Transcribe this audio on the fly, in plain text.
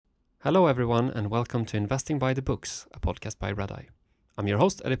Hello everyone and welcome to Investing by the Books, a podcast by Redeye. I'm your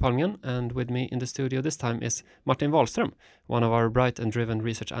host Eddie Palmgren, and with me in the studio this time is Martin Wahlström, one of our bright and driven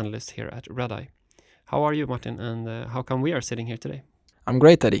research analysts here at Redeye. How are you, Martin, and how come we are sitting here today? I'm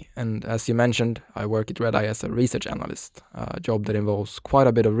great, Eddie, and as you mentioned, I work at Redeye as a research analyst, a job that involves quite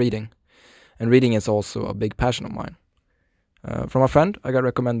a bit of reading, and reading is also a big passion of mine. From a friend, I got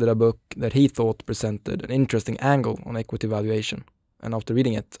recommended a book that he thought presented an interesting angle on equity valuation, and after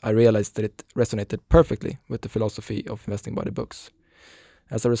reading it, I realized that it resonated perfectly with the philosophy of investing by the books.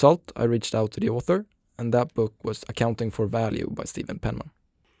 As a result, I reached out to the author, and that book was Accounting for Value by Penman.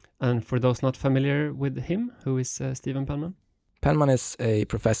 And for those not familiar with him, who is Stephen Penman? Penman is a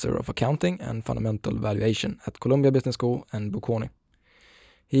professor of accounting and fundamental valuation at Columbia Business School and Bocconi.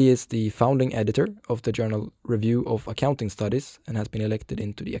 He is the founding editor of the journal Review of Accounting Studies and has been elected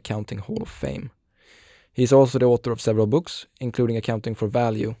into the Accounting Hall of Fame. He is also the author of several books, including Accounting for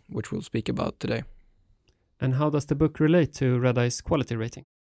Value, which we'll speak about today. And how does the book relate to Redeye's quality rating?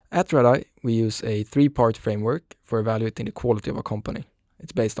 At Redeye, we use a three-part framework for evaluating the quality of a company.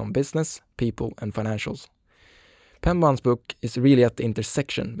 It's based on business, people, and financials. Penman's book is really at the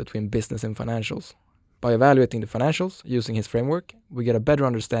intersection between business and financials. By evaluating the financials using his framework, we get a better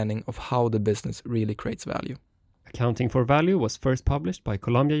understanding of how the business really creates value. Accounting for Value was first published by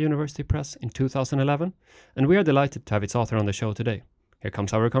Columbia University Press in 2011, and we are delighted to have its author on the show today. Here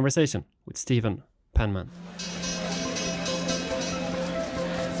comes our conversation with Stephen Penman.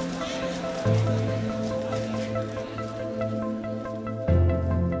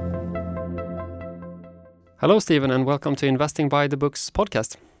 Hello, Stephen, and welcome to Investing by the Books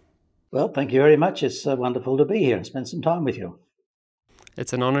podcast. Well, thank you very much. It's wonderful to be here and spend some time with you.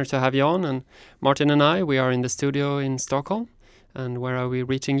 It's an honor to have you on, and Martin and I, we are in the studio in Stockholm. And where are we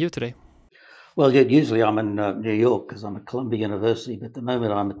reaching you today? Well, usually I'm in New York because I'm at Columbia University, but at the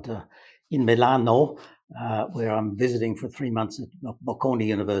moment I'm in Milano, where I'm visiting for 3 months at Bocconi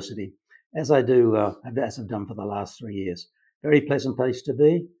University, as I've done for the last 3 years. Very pleasant place to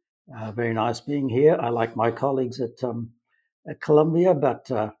be. Very nice being here. I like my colleagues at Columbia, but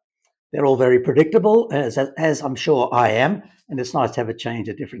they're all very predictable, as I'm sure I am, and it's nice to have a change,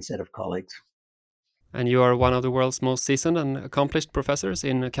 a different set of colleagues. And you are one of the world's most seasoned and accomplished professors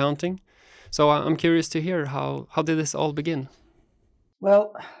in accounting. So I'm curious to hear how did this all begin?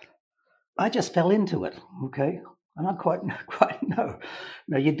 Well, I just fell into it, okay? And I quite know.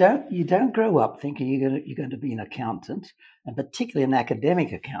 No, you don't grow up thinking you're going to be an accountant, and particularly an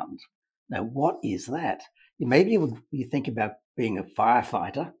academic accountant. Now, what is that? Maybe you think about being a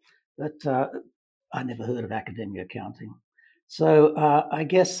firefighter, but I never heard of academic accounting. So I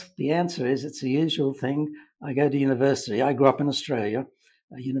guess the answer is it's the usual thing. I go to university. I grew up in Australia,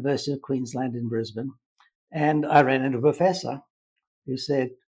 University of Queensland in Brisbane, and I ran into a professor who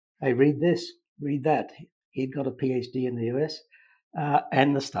said, "Hey, read this, read that." He'd got a PhD in the US,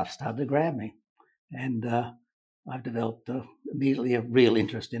 and the stuff started to grab me. And I've developed immediately a real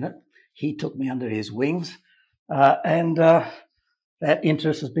interest in it. He took me under his wings, and that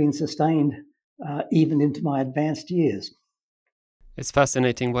interest has been sustained even into my advanced years. It's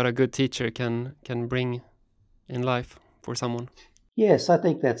fascinating what a good teacher can bring in life for someone. Yes, I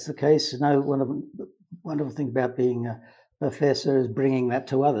think that's the case. One of the wonderful things about being a professor is bringing that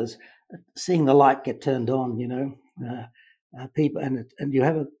to others, seeing the light get turned on. People, and you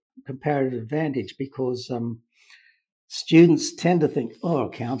have a comparative advantage because students tend to think, "Oh,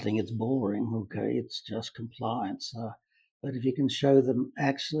 accounting, it's boring. Okay, it's just compliance." But if you can show them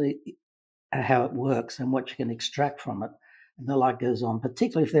actually how it works and what you can extract from it, and the light goes on,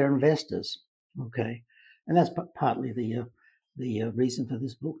 particularly if they're investors. Okay, and that's partly the reason for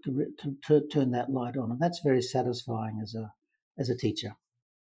this book to turn that light on, and that's very satisfying as a teacher.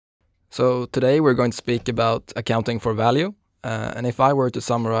 So today we're going to speak about Accounting for Value. And if I were to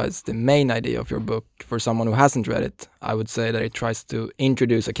summarize the main idea of your book for someone who hasn't read it, I would say that it tries to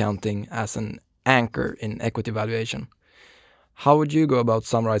introduce accounting as an anchor in equity valuation. How would you go about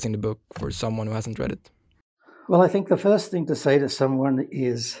summarizing the book for someone who hasn't read it? Well, I think the first thing to say to someone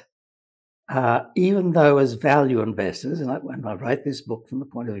is, even though as value investors, and I write this book from the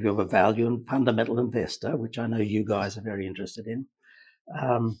point of view of a value and fundamental investor, which I know you guys are very interested in,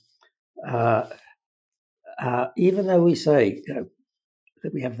 um, uh, even though we say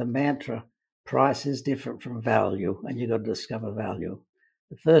that we have the mantra, price is different from value, and you've got to discover value.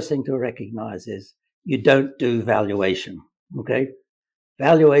 The first thing to recognize is you don't do valuation, okay?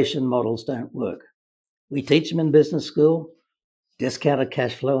 Valuation models don't work. We teach them in business school, discounted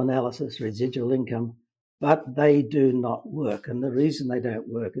cash flow analysis, residual income, but they do not work. And the reason they don't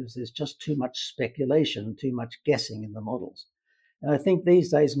work is there's just too much speculation, too much guessing in the models. And I think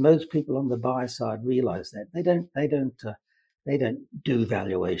these days most people on the buy side realize that they don't do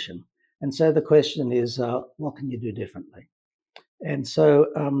valuation. And so the question is, what can you do differently? And so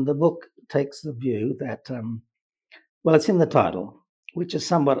the book takes the view that, well, it's in the title, which is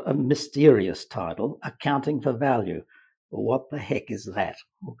somewhat a mysterious title, Accounting for Value. Well, what the heck is that?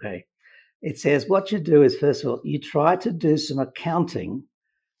 Okay. It says what you do is, first of all, you try to do some accounting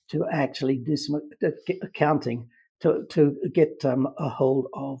to actually do some accounting to get a hold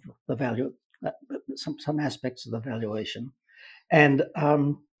of the value, some aspects of the valuation. And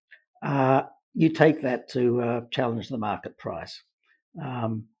you take that to challenge the market price.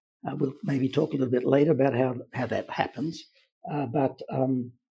 We'll maybe talk a little bit later about how that happens. But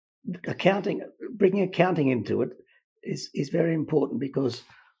accounting, bringing accounting into it is very important, because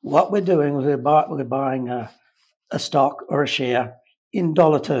what we're doing is we're buying a stock or a share in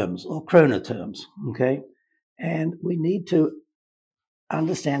dollar terms or krona terms, okay? And we need to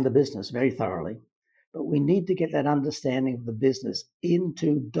understand the business very thoroughly, but we need to get that understanding of the business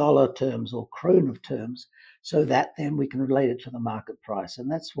into dollar terms or krona terms, so that then we can relate it to the market price. And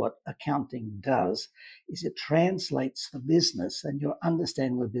that's what accounting does, is it translates the business and your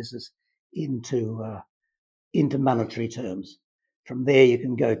understanding of the business into monetary terms. From there, you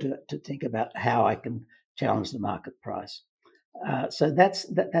can go to think about how I can challenge the market price. So that's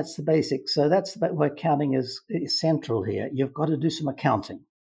the basics. So that's why accounting is central here. You've got to do some accounting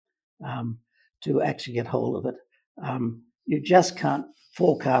to actually get hold of it. You just can't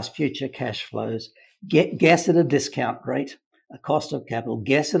forecast future cash flows. Guess at a discount rate, a cost of capital.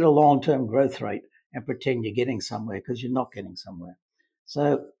 Guess at a long-term growth rate, and pretend you're getting somewhere, because you're not getting somewhere.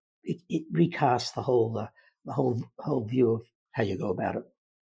 So it recasts the whole view of how you go about it.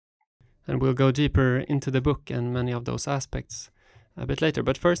 And we'll go deeper into the book and many of those aspects a bit later.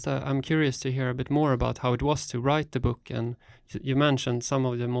 But first, I'm curious to hear a bit more about how it was to write the book. And you mentioned some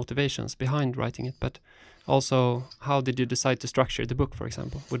of the motivations behind writing it, but also how did you decide to structure the book, for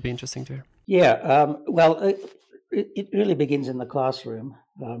example? Would be interesting to hear. Yeah, well, it really begins in the classroom.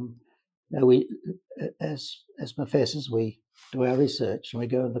 We, as professors, we do our research and we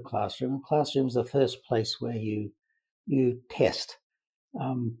go in the classroom. The classroom is the first place where you test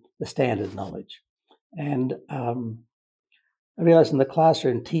the standard knowledge. And I realized in the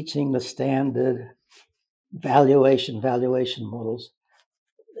classroom, teaching the standard valuation models,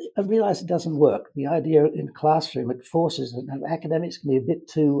 I realized it doesn't work. The idea in the classroom, it forces, academics can be a bit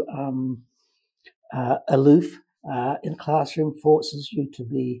too aloof. In classroom, forces you to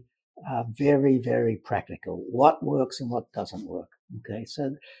be very, very practical. What works and what doesn't work. Okay,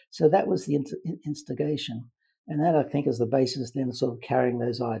 so that was the instigation, and that, I think, is the basis then sort of carrying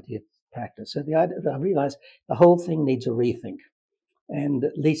those ideas practice. So the idea, I realized the whole thing needs a rethink, and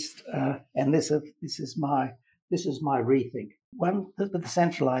at least, and this is my rethink. The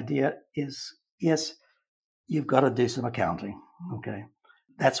central idea is, yes, you've got to do some accounting. Okay,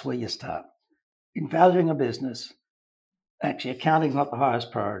 that's where you start. In valuing a business, actually, accounting is not the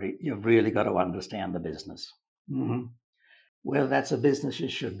highest priority. You've really got to understand the business. Mm-hmm. Whether that's a business, you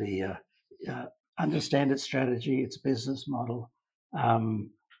should be understand its strategy, its business model,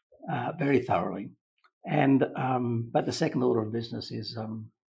 very thoroughly. And but the second order of business is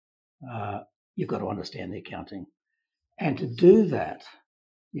you've got to understand the accounting, and to do that,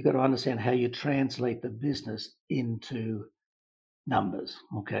 you've got to understand how you translate the business into numbers.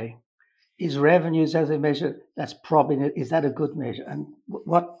 Okay, is revenues as a measure? That's probably, is that a good measure? And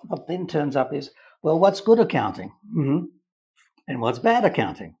what then turns up is, well, what's good accounting, and what's bad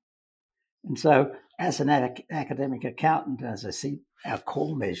accounting? And so, as an academic accountant, as I see, our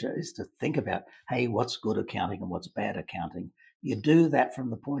core measure is to think about, hey, what's good accounting and what's bad accounting? You do that from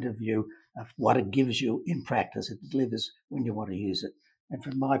the point of view of what it gives you in practice. It delivers when you want to use it. And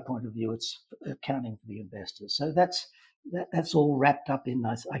from my point of view, it's accounting for the investors. So that's all wrapped up in,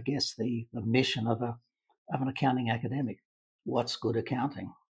 I guess, the mission of an accounting academic. What's good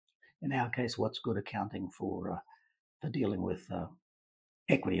accounting? In our case, what's good accounting for dealing with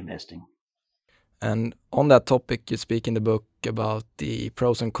equity investing? And on that topic, you speak in the book about the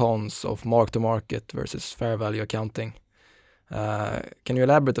pros and cons of mark-to-market versus fair value accounting. Can you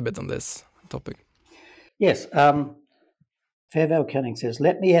elaborate a bit on this topic? Yes. Fair value accounting says,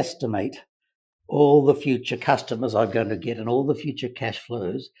 let me estimate all the future customers I'm going to get and all the future cash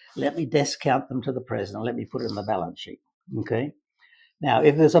flows. Let me discount them to the present and let me put it in the balance sheet. Okay. Now,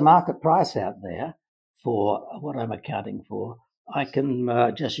 if there's a market price out there for what I'm accounting for, I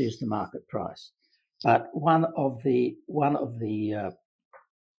can just use the market price. But one of the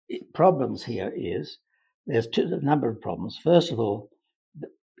problems here is there's a number of problems. First of all,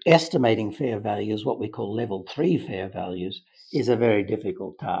 estimating fair value is what we call level 3 fair values is a very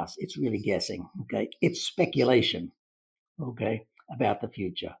difficult task. It's really guessing. Okay. It's speculation. Okay. About the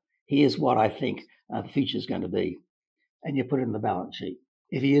future. Here's what I think the future is going to be. And you put it in the balance sheet.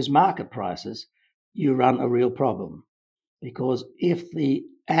 If you use market prices, you run a real problem, because if the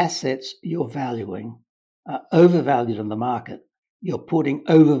assets you're valuing are overvalued in the market, you're putting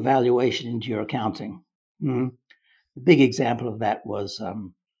overvaluation into your accounting. Mm-hmm. The big example of that was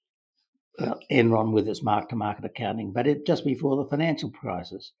Enron with its mark-to-market accounting, but it just before the financial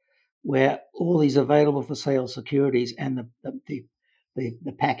crisis, where all these available for sale securities and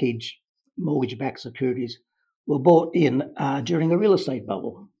the package mortgage-backed securities were bought in during a real estate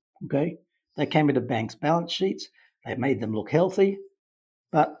bubble. Okay, they came into banks' balance sheets. They made them look healthy,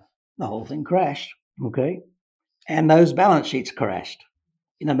 but the whole thing crashed. Okay, and those balance sheets crashed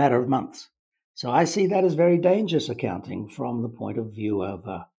in a matter of months. So I see that as very dangerous accounting from the point of view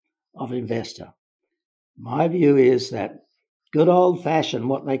of investor. My view is that good old fashioned,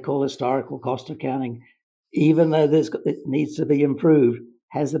 what they call historical cost accounting, even though it needs to be improved,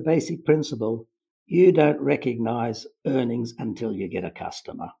 has the basic principle: you don't recognize earnings until you get a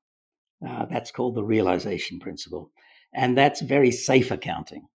customer. That's called the realization principle. And that's very safe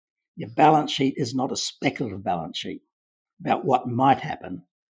accounting. Your balance sheet is not a speculative balance sheet about what might happen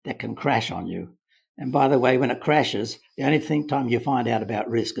that can crash on you. And by the way, when it crashes, the only time you find out about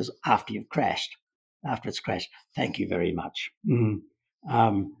risk is after you've crashed, after it's crashed. Thank you very much.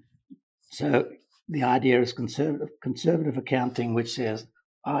 So the idea is conservative accounting, which says,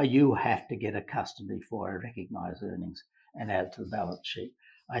 you have to get a customer before I recognize earnings and add to the balance sheet.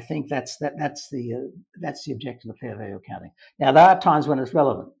 I think that's the objective of fair value accounting. Now, there are times when it's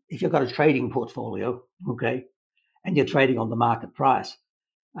relevant. If you've got a trading portfolio, okay, and you're trading on the market price,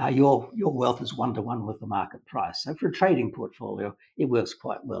 your wealth is one-to-one with the market price. So for a trading portfolio, it works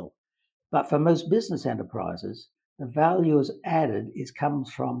quite well. But for most business enterprises, the value is added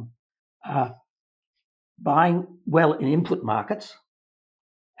comes from buying well in input markets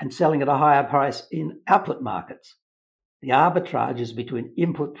and selling at a higher price in output markets. The arbitrage is between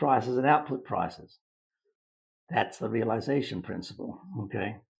input prices and output prices. That's the realization principle.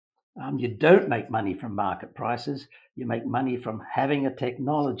 Okay. You don't make money from market prices. You make money from having a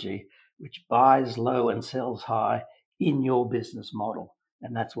technology which buys low and sells high in your business model.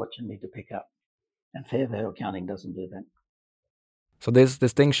 And that's what you need to pick up. And fair value accounting doesn't do that. So this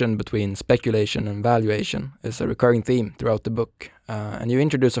distinction between speculation and valuation is a recurring theme throughout the book. And you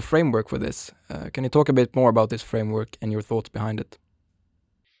introduce a framework for this. Can you talk a bit more about this framework and your thoughts behind it?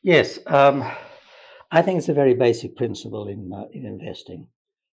 Yes. I think it's a very basic principle in investing.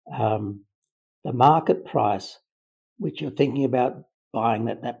 The market price, which you're thinking about buying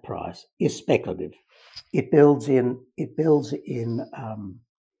at that price, is speculative. It builds in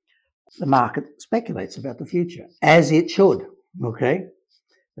the market speculates about the future, as it should. Okay,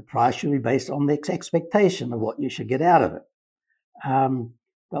 the price should be based on the expectation of what you should get out of it.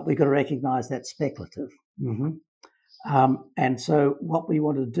 But we've got to recognize that's speculative. Mm-hmm. And so what we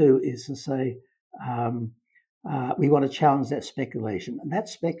want to do is to say we want to challenge that speculation. And that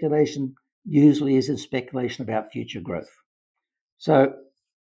speculation usually is a speculation about future growth. So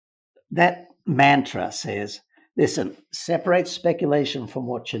that mantra says, listen, separate speculation from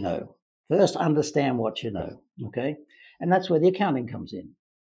what you know. First, understand what you know, okay? And that's where the accounting comes in.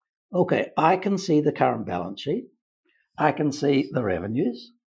 Okay, I can see the current balance sheet. I can see the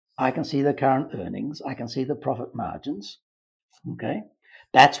revenues. I can see the current earnings. I can see the profit margins, okay?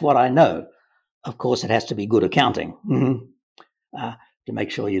 That's what I know. Of course, it has to be good accounting to make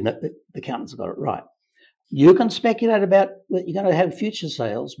sure you know that the accountants got it right. You can speculate about that you're going to have future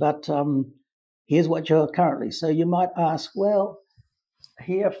sales, but here's what you're currently. So you might ask, well,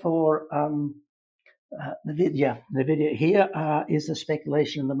 here for the video here is the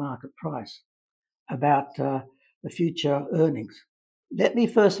speculation in the market price about the future earnings. Let me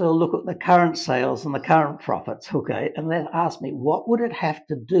first of all look at the current sales and the current profits, okay, and then ask me what would it have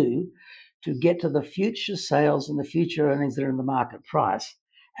to do to get to the future sales and the future earnings that are in the market price.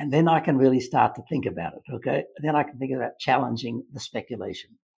 And then I can really start to think about it, okay? And then I can think about challenging the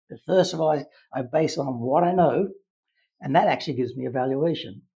speculation. But first of all, I base on what I know, and that actually gives me a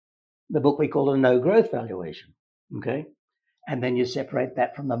valuation. The book we call a no growth valuation, okay? And then you separate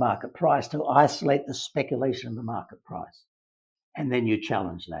that from the market price to isolate the speculation of the market price. And then you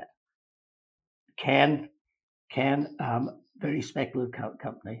challenge that. Can very speculative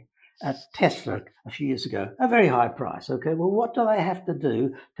company Tesla a few years ago, a very high price. Okay, well, what do they have to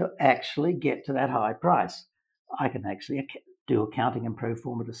do to actually get to that high price? I can actually do accounting and pro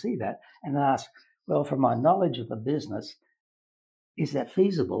forma to see that and ask, well, from my knowledge of the business, is that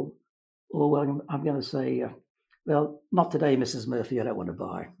feasible? Or, well, I'm going to say well, not today, Mrs. Murphy, I don't want to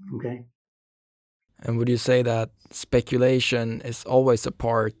buy. Okay. And would you say that speculation is always a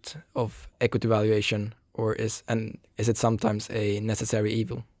part of equity valuation, or is it sometimes a necessary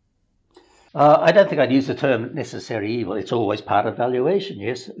evil? I don't think I'd use the term necessary evil. It's always part of valuation.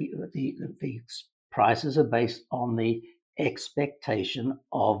 Yes, the prices are based on the expectation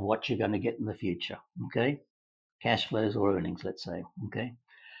of what you're going to get in the future. Okay, cash flows or earnings, let's say. Okay,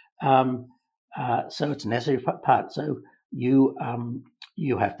 um, so it's a necessary part. So you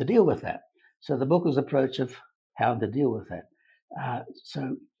have to deal with that. So the book is approach of how to deal with that.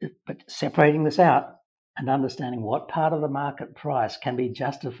 But separating this out and understanding what part of the market price can be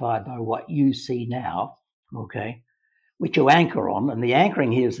justified by what you see now, okay, which you anchor on, and the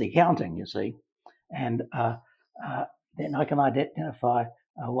anchoring here is the accounting, you see, and uh, then I can identify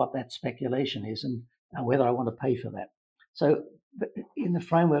what that speculation is and whether I want to pay for that. So, in the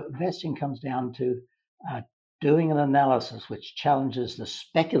framework, investing comes down to uh, doing an analysis which challenges the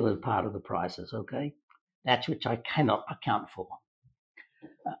speculative part of the prices. Okay, that's which I cannot account for.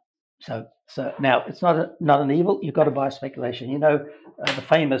 So now it's not an evil. You've got to buy speculation. You know, the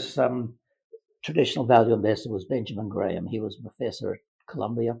famous traditional value investor was Benjamin Graham. He was a professor at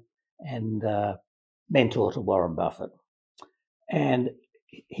Columbia and mentor to Warren Buffett. And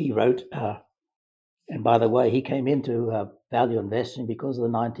he wrote, and by the way, he came into value investing because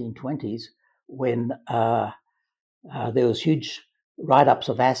of the 1920s when there was huge write-ups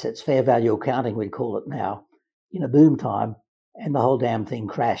of assets, fair value accounting, we'd call it now, in a boom time, and the whole damn thing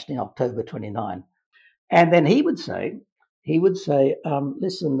crashed in October 29. And then he would say,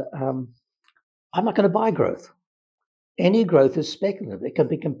 listen, I'm not going to buy growth. Any growth is speculative. It can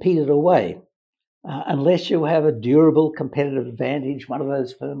be competed away unless you have a durable competitive advantage, one of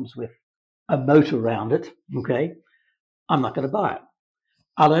those firms with a moat around it. Okay, I'm not going to buy it.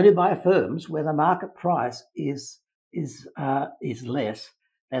 I'll only buy firms where the market price is less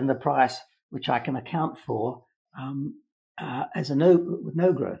than the price which I can account for as with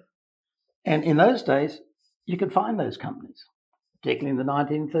no growth. And in those days, you could find those companies, particularly in the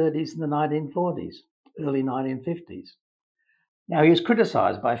 1930s and the 1940s, early 1950s. Now, he was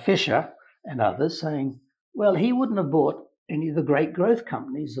criticized by Fisher and others, saying, well, he wouldn't have bought any of the great growth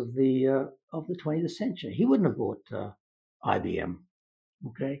companies of the 20th century. He wouldn't have bought IBM.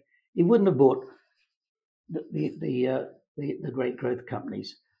 Okay, he wouldn't have bought the great growth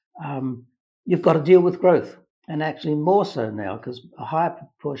companies. You've got to deal with growth, and actually more so now because a higher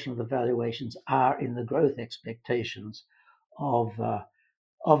proportion of the valuations are in the growth expectations of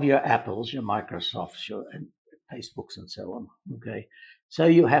your Apples, your Microsofts, your Facebooks, and so on. Okay, so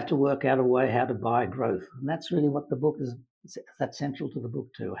you have to work out a way how to buy growth, and that's really what the book is. That's central to the book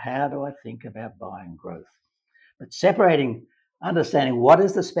too. How do I think about buying growth? But understanding what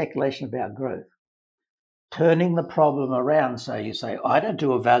is the speculation about growth, turning the problem around. So you say, I don't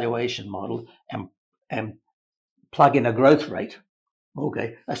do a valuation model and plug in a growth rate.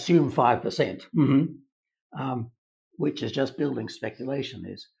 Okay, assume 5%. Which is just building speculation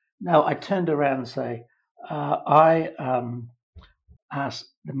is. No, I turned around and say, I asked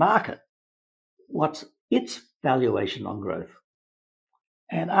the market, what's its valuation on growth?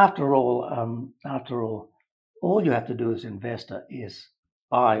 And after all, all you have to do as an investor is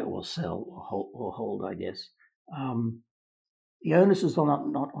buy or sell or hold, I guess. The onus is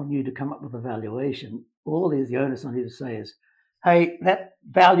not on you to come up with a valuation. All the onus on you to say is, hey, that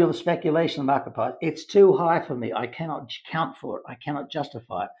value of speculation in the market price, it's too high for me. I cannot account for it. I cannot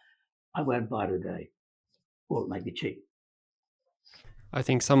justify it. I won't buy today. Or it may be cheap. I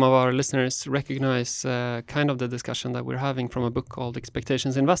think some of our listeners recognize kind of the discussion that we're having from a book called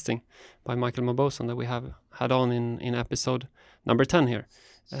Expectations Investing by Michael Mauboussin that we have had on in episode number 10 here.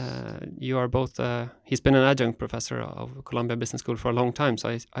 You are both, he's been an adjunct professor of Columbia Business School for a long time,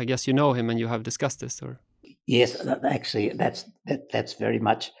 so I guess you know him and you have discussed this. Or yes, actually, that's very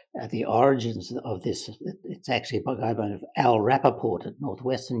much the origins of this. It's actually a guy by Al Rappaport at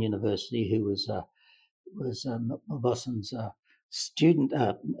Northwestern University, who was Mauboussin's student,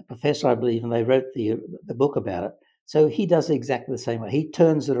 professor, I believe, and they wrote the book about it. So he does exactly the same way. He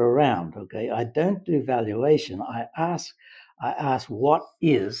turns it around. Okay, I don't do valuation. I ask what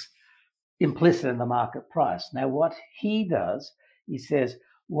is implicit in the market price. Now, what he does, he says,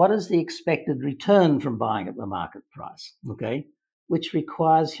 what is the expected return from buying at the market price? Okay, which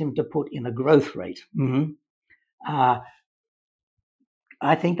requires him to put in a growth rate. I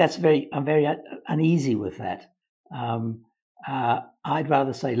think I'm very uneasy with that. I'd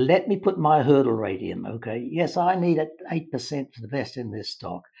rather say, let me put my hurdle rate in. Okay, yes, I need 8% to invest in this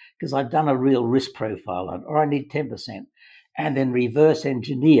stock because I've done a real risk profile on it, or I need 10%, and then reverse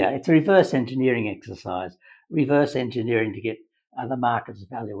engineer. It's a reverse engineering exercise. reverse engineering to get the market's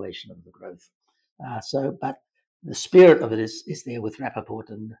valuation of the growth. But the spirit of it is there with Rappaport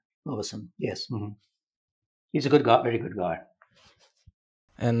and Morrison. Yes. Mm-hmm. He's a good guy, very good guy.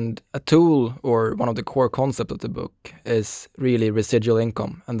 And a tool, or one of the core concepts of the book, is really residual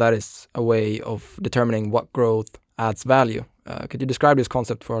income, and that is a way of determining what growth adds value. Could you describe this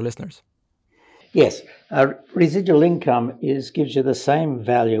concept for our listeners? Yes, residual income gives you the same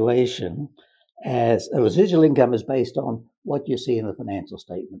valuation as a residual income is based on what you see in the financial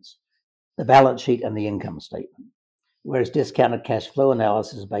statements, the balance sheet and the income statement. Whereas discounted cash flow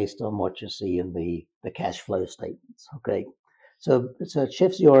analysis is based on what you see in the cash flow statements. Okay. So it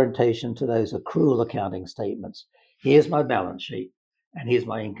shifts the orientation to those accrual accounting statements. Here's my balance sheet and here's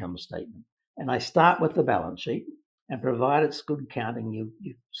my income statement. And I start with the balance sheet, and provided it's good accounting,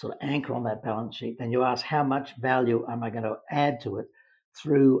 you sort of anchor on that balance sheet. Then you ask, how much value am I going to add to it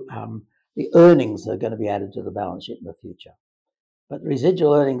through the earnings that are going to be added to the balance sheet in the future. But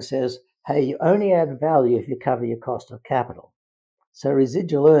residual earnings says, hey, you only add value if you cover your cost of capital. So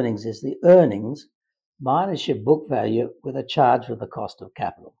residual earnings is the earnings minus your book value with a charge for the cost of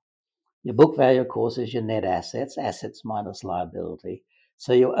capital. Your book value, of course, is your net assets minus liability.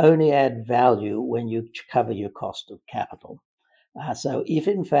 So you only add value when you cover your cost of capital. So if,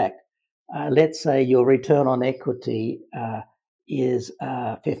 in fact, let's say your return on equity is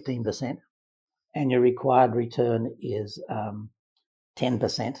 15% and your required return is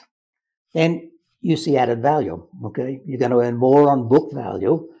 10%, then you see added value. Okay, you're going to earn more on book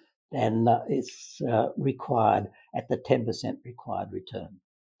value than it's required at the 10% required return.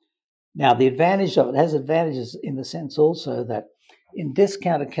 Now, the advantage of it has advantages in the sense also that in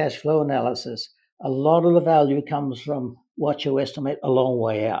discounted cash flow analysis, a lot of the value comes from what you estimate a long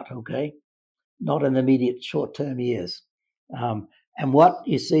way out. Okay, not in immediate short-term years. And what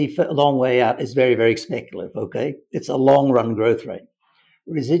you see for a long way out is very, very speculative. Okay, it's a long-run growth rate.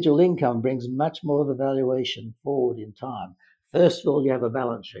 Residual income brings much more of the valuation forward in time. First of all, you have a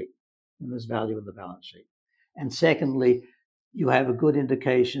balance sheet, and there's value in the balance sheet. And secondly, you have a good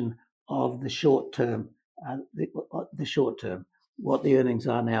indication of the short term, what the earnings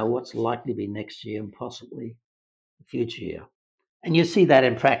are now, what's likely to be next year, and possibly the future year. And you see that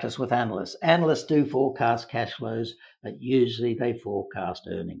in practice with analysts. Analysts do forecast cash flows, but usually they forecast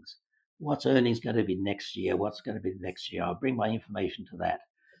earnings. What's earnings going to be next year? What's going to be next year? I'll bring my information to that.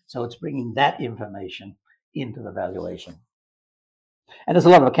 So it's bringing that information into the valuation. And there's a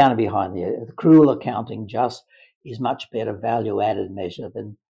lot of accounting behind there. The accrual accounting just is much better value-added measure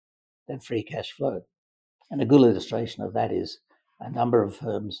than free cash flow. And a good illustration of that is a number of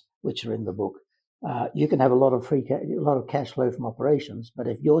firms which are in the book. You can have a lot of cash flow from operations, but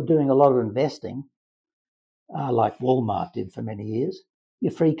if you're doing a lot of investing, like Walmart did for many years,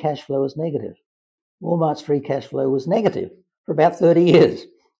 your free cash flow is negative. Walmart's free cash flow was negative for about 30 years.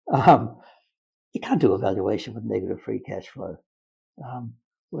 You can't do a valuation with negative free cash flow.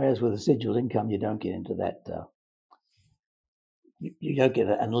 Whereas with residual income, you don't get into that. You don't get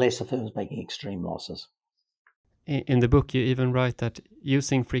it unless a firm's making extreme losses. In the book, you even write that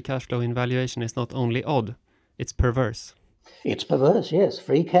using free cash flow in valuation is not only odd, it's perverse. It's perverse, yes.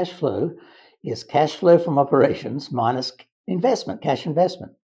 Free cash flow is cash flow from operations minus investment, cash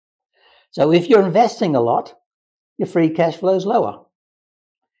investment. So if you're investing a lot, your free cash flow is lower.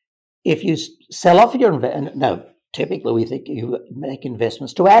 If you sell off your investment, no, typically we think you make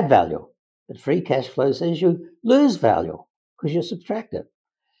investments to add value, but free cash flow says you lose value because you subtract it.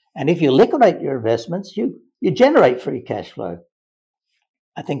 And if you liquidate your investments, you generate free cash flow.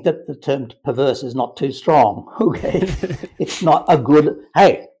 I think that the term perverse is not too strong. Okay, it's not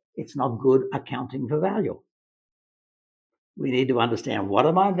good accounting for value. We need to understand what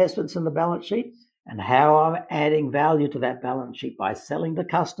are my investments in the balance sheet and how I'm adding value to that balance sheet by selling to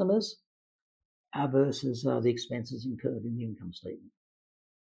customers versus the expenses incurred in the income statement.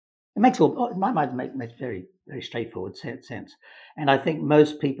 It might make very, very straightforward sense. And I think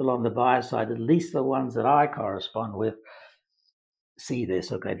most people on the buyer side, at least the ones that I correspond with, see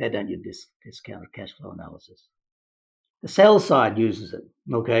this. Okay, they don't use discounted cash flow analysis. The sell side uses it,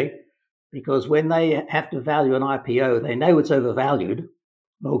 okay, because when they have to value an IPO, they know it's overvalued,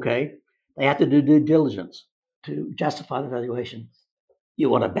 okay. They have to do due diligence to justify the valuation. You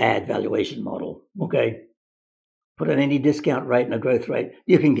want a bad valuation model, okay. Put in any discount rate and a growth rate,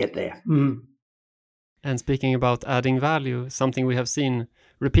 you can get there. And speaking about adding value, something we have seen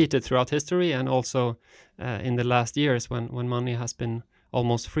repeated throughout history and also in the last years when money has been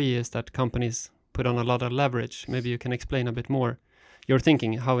almost free is that companies put on a lot of leverage. Maybe you can explain a bit more your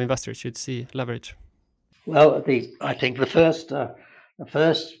thinking, how investors should see leverage. Well, I think the The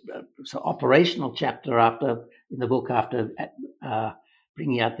first operational chapter in the book after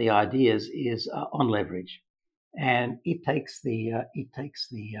bringing out the ideas is on leverage, and it takes the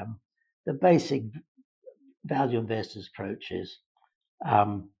basic value investors approach is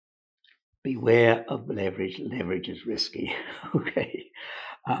beware of leverage. Leverage is risky. Okay,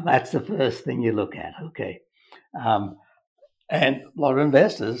 that's the first thing you look at. Okay. And a lot of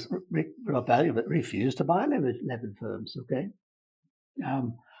investors refuse to buy levered firms. Okay,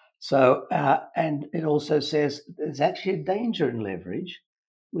 and it also says there's actually a danger in leverage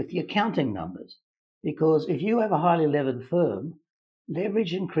with the accounting numbers, because if you have a highly levered firm,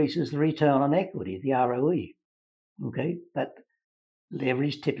 leverage increases the return on equity, the ROE. Okay, but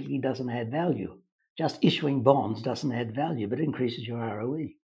leverage typically doesn't add value. Just issuing bonds doesn't add value, but increases your ROE.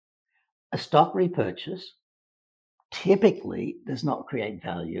 A stock repurchase typically does not create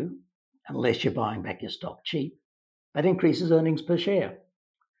value unless you're buying back your stock cheap, but increases earnings per share.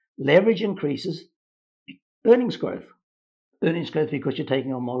 Leverage increases earnings growth. Earnings growth because you're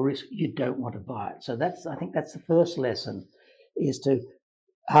taking on more risk. You don't want to buy it. So I think that's the first lesson, is to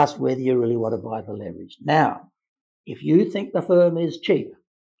ask whether you really want to buy the leverage. Now, if you think the firm is cheap,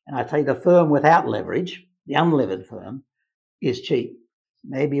 and I tell you the firm without leverage, the unlevered firm, is cheap,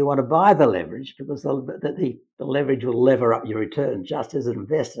 maybe you want to buy the leverage because the leverage will lever up your return. Just as an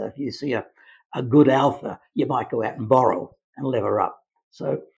investor, if you see a good alpha, you might go out and borrow and lever up.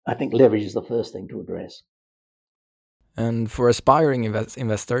 So I think leverage is the first thing to address. And for aspiring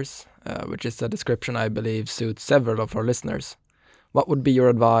investors, which is a description I believe suits several of our listeners, what would be your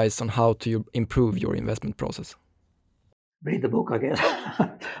advice on how to improve your investment process? Read the book, I guess.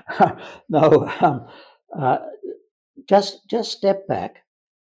 No, just step back.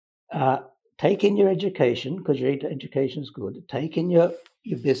 Take in your education, because your education is good. Take in your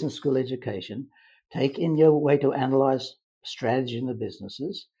business school education. Take in your way to analyze strategy in the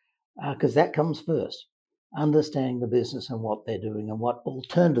businesses, because that comes first. Understanding the business and what they're doing and what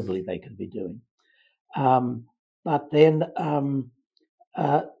alternatively they could be doing. But then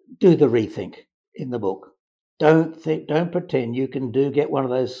do the rethink in the book. Don't pretend you can get one of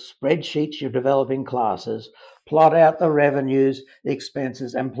those spreadsheets you develop in classes, plot out the revenues, the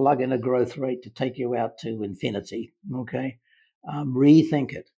expenses, and plug in a growth rate to take you out to infinity. Okay,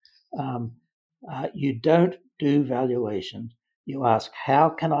 rethink it. You don't do valuation. You ask, how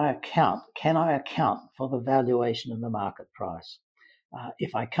can I account? Can I account for the valuation in the market price?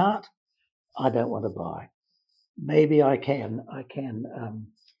 If I can't, I don't want to buy. Maybe I can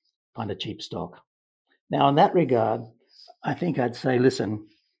find a cheap stock. Now, in that regard, I think I'd say, listen,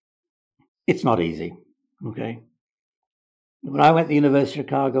 it's not easy. Okay. When I went to the University of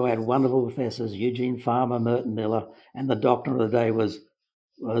Chicago, I had wonderful professors, Eugene Farmer, Merton Miller, and the doctrine of the day was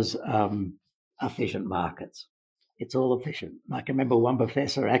efficient markets. It's all efficient. And I can remember one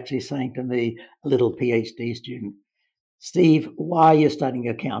professor actually saying to me, a little PhD student, Steve, why are you studying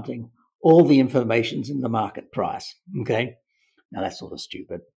accounting? All the information's in the market price. Okay. Now that's sort of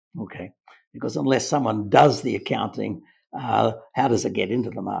stupid. Okay. Because unless someone does the accounting, how does it get into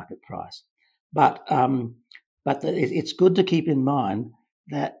the market price? But it's good to keep in mind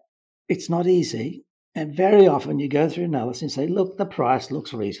that it's not easy. And very often you go through analysis and say, look, the price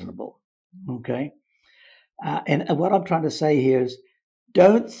looks reasonable. Okay. And what I'm trying to say here is,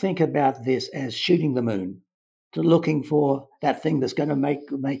 don't think about this as shooting the moon, to looking for that thing that's going to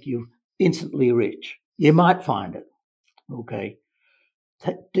make you instantly rich. You might find it. Okay.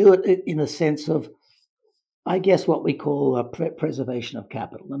 Do it in a sense of, I guess, what we call a preservation of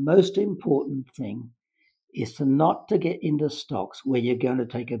capital. The most important thing is not to get into stocks where you're going to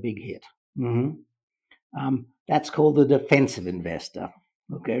take a big hit. That's called the defensive investor,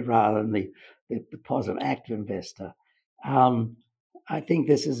 okay, rather than the positive active investor. I think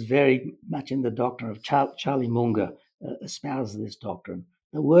this is very much in the doctrine of Charlie Munger espouses this doctrine.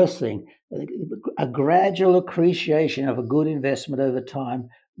 The worst thing, a gradual appreciation of a good investment over time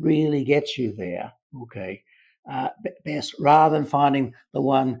really gets you there, okay, best, rather than finding the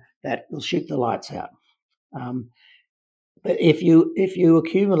one that will shoot the lights out. But if you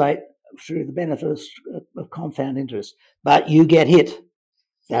accumulate through the benefits of compound interest, but you get hit,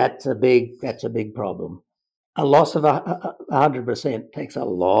 that's a big problem. A loss of 100% takes a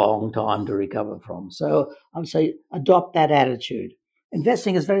long time to recover from. So I would say adopt that attitude.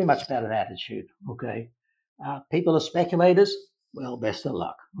 Investing is very much about an attitude. Okay, people are speculators. Well, best of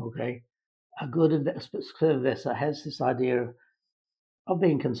luck. Okay, a good investor has this idea of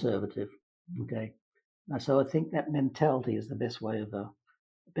being conservative. Okay, so I think that mentality is the best way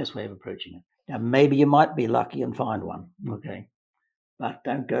of approaching it. Now, maybe you might be lucky and find one. Okay, but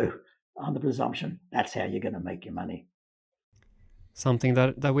don't go on the presumption that's how you're going to make your money. Something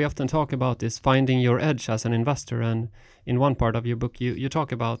that we often talk about is finding your edge as an investor. And in one part of your book, you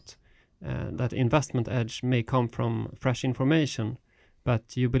talk about that investment edge may come from fresh information,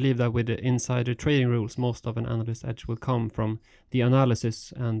 but you believe that with the insider trading rules, most of an analyst edge will come from the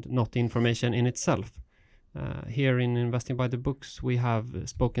analysis and not the information in itself. Here in Investing by the Books, we have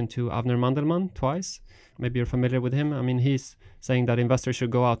spoken to Avner Mandelmann twice. Maybe you're familiar with him. I mean, he's saying that investors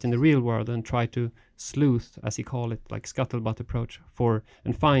should go out in the real world and try to sleuth, as he called it, like scuttlebutt approach,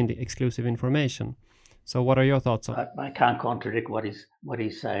 and find exclusive information. So what are your thoughts on? I can't contradict what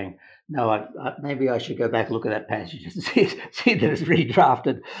he's saying. No, maybe I should go back and look at that passage and see that it's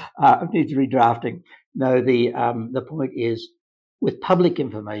redrafted. Needs redrafting. No, the point is, with public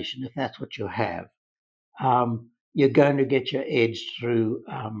information, if that's what you have, you're going to get your edge through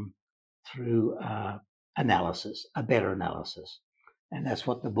analysis, a better analysis, and that's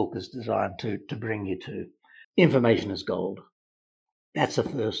what the book is designed to bring you to. Information is gold. That's the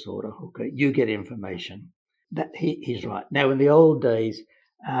first order. Okay, you get information. That he's right. Now, in the old days,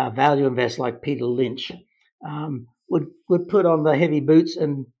 value investors like Peter Lynch would put on the heavy boots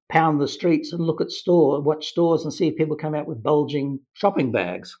and pound the streets and watch stores and see if people come out with bulging shopping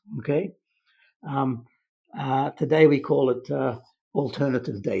bags. Okay, today we call it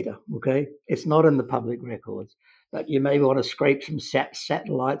alternative data. Okay, it's not in the public records, but you may want to scrape some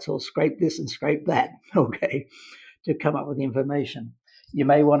satellites or scrape this and scrape that. Okay, to come up with the information. You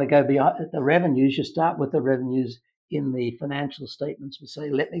may want to go beyond the revenues. You start with the revenues in the financial statements and say,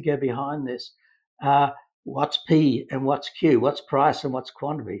 let me go behind this. What's P and what's Q? What's price and what's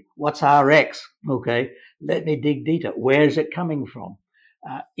quantity? What's RX? Okay, let me dig deeper. Where is it coming from?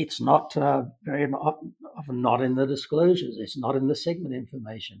 It's not very often not in the disclosures. It's not in the segment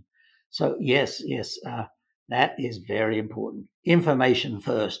information. So yes, that is very important. Information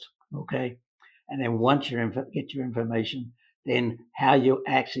first, okay? And then once you get your information, then how you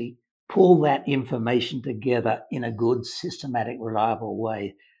actually pull that information together in a good, systematic, reliable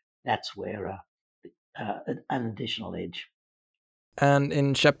way, that's where an additional edge. And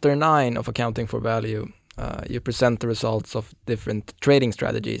in chapter 9 of Accounting for Value, you present the results of different trading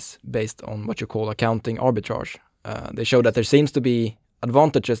strategies based on what you call accounting arbitrage. They show that there seems to be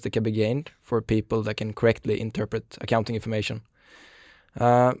advantages that can be gained for people that can correctly interpret accounting information.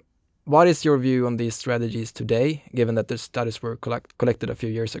 What is your view on these strategies today, given that the studies were collected a few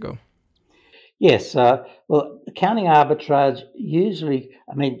years ago? Yes, well, accounting arbitrage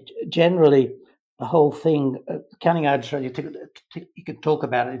generally the whole thing, accounting arbitrage, you can talk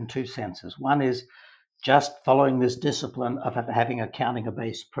about it in two senses. One is just following this discipline of having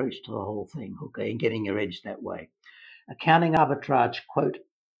accounting-based approach to the whole thing, okay, and getting your edge that way. Accounting arbitrage, quote,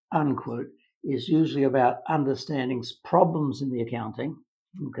 unquote, is usually about understanding problems in the accounting,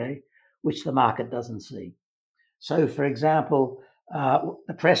 okay, which the market doesn't see. So, for example,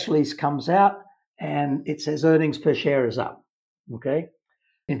 the press release comes out and it says earnings per share is up, okay?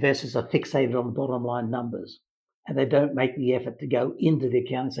 Investors are fixated on the bottom line numbers and they don't make the effort to go into the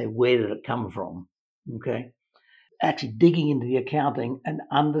account and say, where did it come from, okay? Actually digging into the accounting and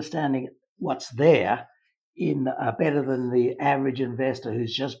understanding what's there in better than the average investor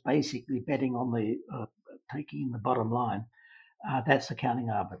who's just basically betting on the taking in the bottom line. That's accounting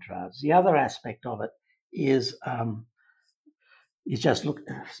arbitrage. The other aspect of it is just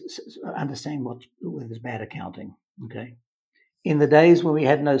understand whether there's bad accounting. Okay, in the days when we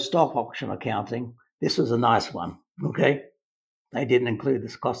had no stock option accounting, this was a nice one. Okay, they didn't include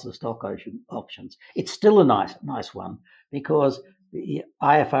the cost of stock options. It's still a nice one because the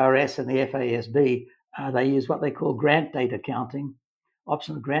IFRS and the FASB they use what they call grant date accounting,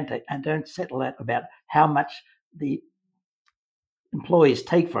 optional grant date, and don't settle out about how much the employees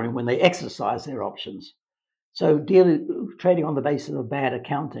take from them when they exercise their options. So trading on the basis of bad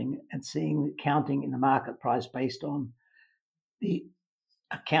accounting and seeing the accounting in the market price based on the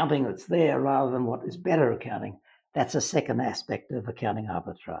accounting that's there rather than what is better accounting, that's a second aspect of accounting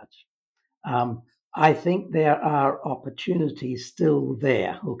arbitrage. I think there are opportunities still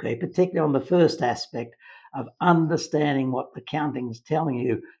there, okay, particularly on the first aspect of understanding what the accounting is telling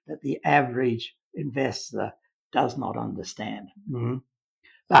you that the average investor does not understand. Mm-hmm.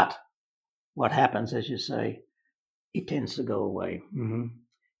 But what happens, as you say, it tends to go away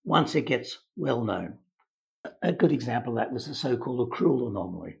once it gets well known. A good example of that was the so-called accrual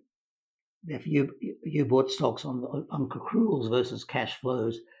anomaly. If you bought stocks on accruals versus cash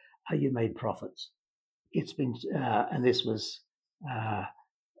flows, you made profits. It's been, and this was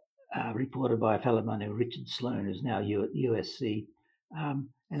reported by a fellow named Richard Sloan, who's now at USC,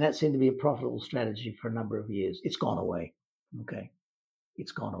 and that seemed to be a profitable strategy for a number of years. It's gone away. Okay,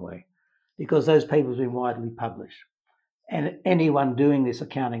 it's gone away because those papers have been widely published. And anyone doing this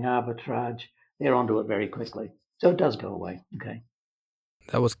accounting arbitrage, they're onto it very quickly. So it does go away. Okay.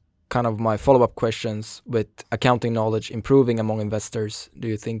 That was kind of my follow-up questions. With accounting knowledge improving among investors, do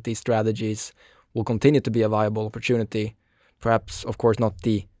you think these strategies will continue to be a viable opportunity? Perhaps, of course, not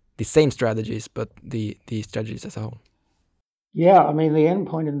the same strategies, but the strategies as a whole. Yeah, I mean the end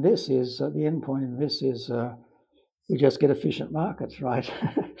point in this is we just get efficient markets, right?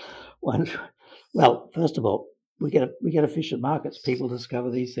 Well, first of all, we get efficient markets. People discover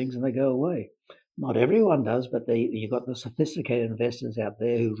these things and they go away. Not everyone does, but you've got the sophisticated investors out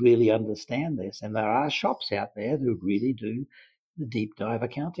there who really understand this, and there are shops out there who really do the deep dive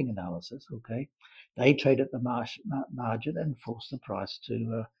accounting analysis. Okay, they trade at the margin and force the price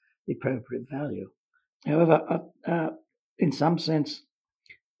to the appropriate value. However, in some sense,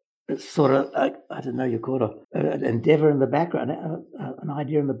 it's sort of, I don't know, you call it an endeavor in the background. An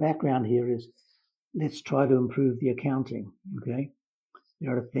idea in the background here is let's try to improve the accounting. Okay.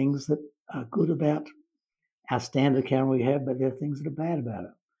 There are things that are good about our standard account we have, but there are things that are bad about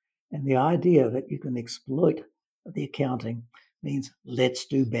it. And the idea that you can exploit the accounting means let's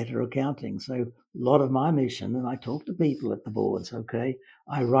do better accounting. So a lot of my mission, and I talk to people at the boards, okay,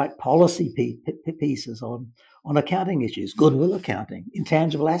 I write policy pieces on accounting issues, goodwill accounting,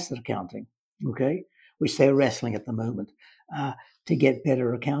 intangible asset accounting, okay, which they're wrestling at the moment to get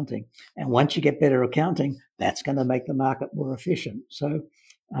better accounting. And once you get better accounting, that's going to make the market more efficient. So,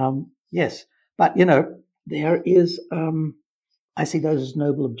 yes, but, there is... I see those as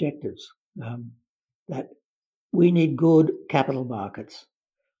noble objectives, that we need good capital markets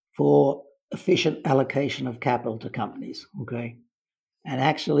for efficient allocation of capital to companies, okay? And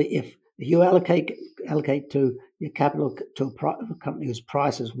actually, if you allocate to your capital to a company whose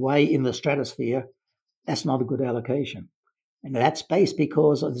price is way in the stratosphere, that's not a good allocation. And that's based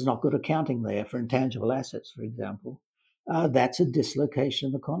because there's not good accounting there for intangible assets, for example. That's a dislocation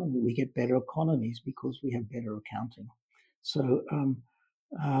of the economy. We get better economies because we have better accounting. So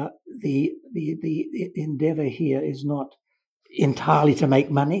the endeavor here is not entirely to make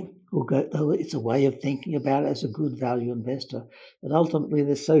money, though it's a way of thinking about it as a good value investor. But ultimately,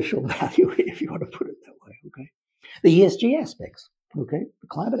 there's social value, if you want to put it that way. Okay, the ESG aspects, okay, the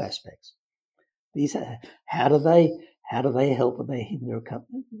climate aspects. These are, how do they help when they hinder a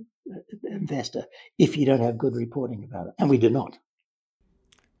investor if you don't have good reporting about it? And we do not.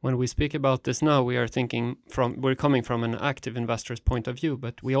 When we speak about this now, we're coming from an active investor's point of view,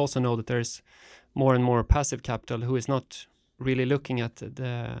 but we also know that there's more and more passive capital who is not really looking at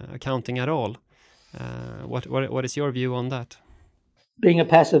the accounting at all. What is your view on that? Being a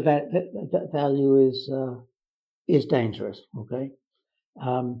passive value is dangerous. Okay,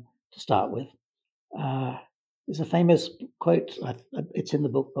 to start with, there's a famous quote. It's in the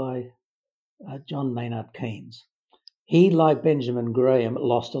book by John Maynard Keynes. He, like Benjamin Graham,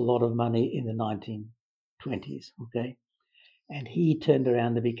 lost a lot of money in the 1920s, okay? And he turned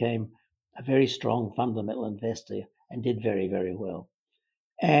around and became a very strong fundamental investor and did very, very well.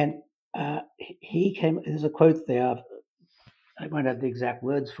 And there's a quote there, I won't have the exact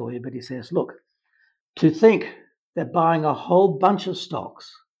words for you, but he says, look, to think that buying a whole bunch of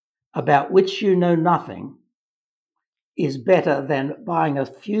stocks about which you know nothing is better than buying a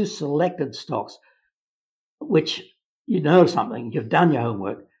few selected stocks which you know something, you've done your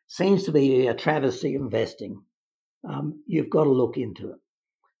homework, seems to be a travesty of investing. You've got to look into it.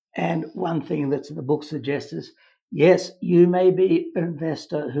 And one thing that's in the book suggests is, yes, you may be an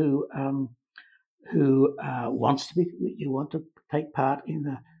investor who wants to be, you want to take part in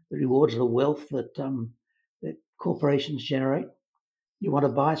the rewards of the wealth that corporations generate. You want to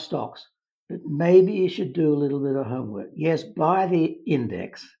buy stocks, but maybe you should do a little bit of homework. Yes, buy the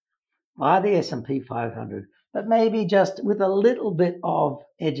index, buy the S&P 500, but maybe just with a little bit of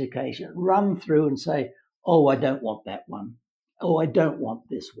education, run through and say, oh, I don't want that one. Oh, I don't want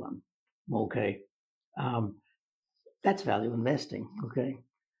this one. Okay. That's value investing. Okay.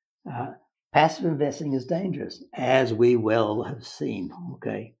 Passive investing is dangerous, as we well have seen.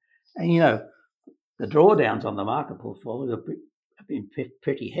 Okay. And, the drawdowns on the market portfolio have been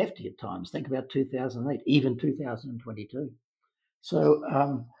pretty hefty at times. Think about 2008, even 2022.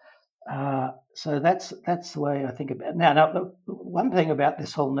 So, so that's the way I think about it. Now, the one thing about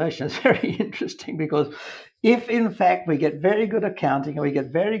this whole notion is very interesting, because if in fact we get very good accounting and we get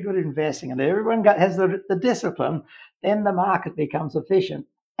very good investing and everyone has the discipline, then the market becomes efficient,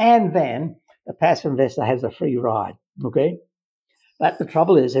 and then the passive investor has a free ride. Okay, but the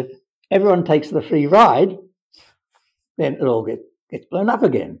trouble is, if everyone takes the free ride, then it all gets blown up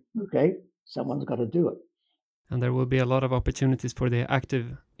again. Okay, someone's got to do it. And there will be a lot of opportunities for the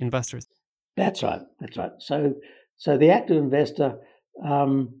active investors. That's right. So So the active investor,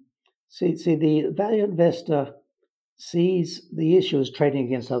 the value investor sees the issue as trading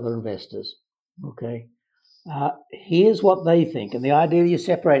against other investors. Okay, here's what they think, and the idea you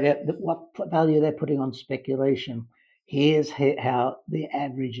separate out what value they're putting on speculation. Here's how the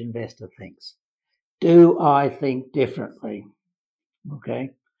average investor thinks. Do I think differently?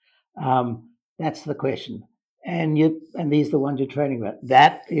 Okay, that's the question, and these are the ones you're trading about.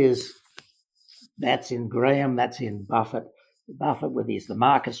 That's in Graham, that's in Buffett. Buffett with the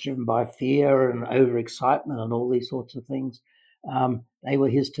markets driven by fear and overexcitement and all these sorts of things. They were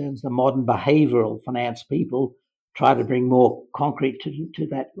his terms, the modern behavioral finance people try to bring more concrete to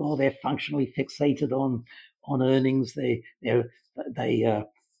that. Oh, they're functionally fixated on earnings. They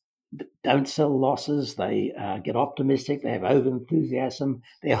don't sell losses. They get optimistic. They have over enthusiasm.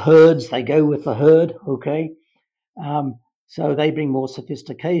 They're herds. They go with the herd. Okay, so they bring more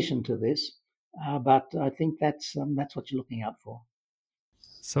sophistication to this. But I think that's what you're looking out for.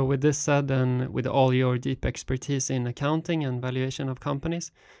 So with this said, and with all your deep expertise in accounting and valuation of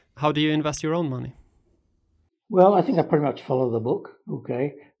companies, how do you invest your own money? Well, I think I pretty much follow the book.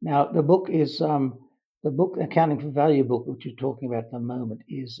 Okay. Now the book is the book Accounting for Value book, which you're talking about at the moment,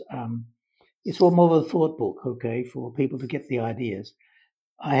 is it's more of a thought book. Okay, for people to get the ideas.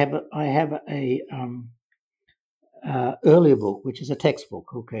 I have a earlier book, which is a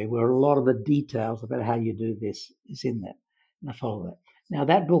textbook. Okay, where a lot of the details about how you do this is in that, and I follow that. Now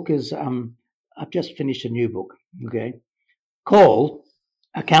that book is I've just finished a new book. Okay, called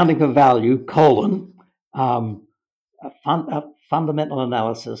Accounting for Value: a fundamental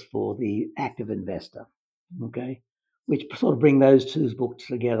analysis for the active investor. Okay, which sort of bring those two books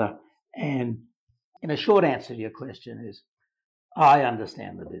together. And in a short answer to your question is, I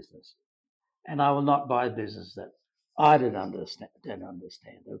understand the business, and I will not buy a business that I don't understand.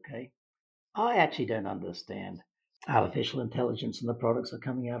 Okay, I actually don't understand artificial intelligence and the products that are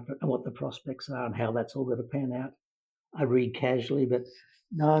coming out and what the prospects are and how that's all going to pan out. I read casually, but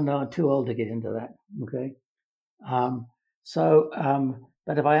no, I'm too old to get into that. Okay. Um,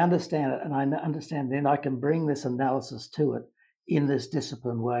 but if I understand it and I understand, then I can bring this analysis to it in this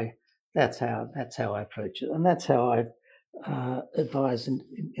disciplined way. That's how I approach it, and that's how I advise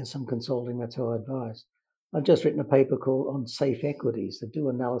in some consulting. That's how I advise. I've just written a paper called on safe equities that do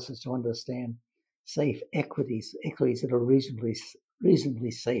analysis to understand safe equities that are reasonably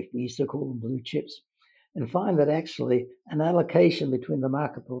safe. We used to call them blue chips, and find that actually an allocation between the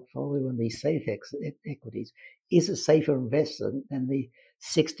market portfolio and these safe equities is a safer investment than the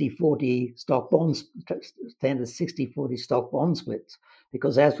 60-40 stock bonds, standard 60-40 stock bond splits.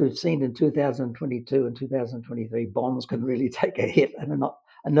 Because as we've seen in 2022 and 2023, bonds can really take a hit and are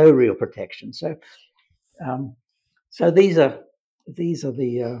no real protection. So, these are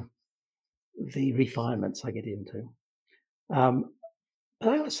the refinements I get into. But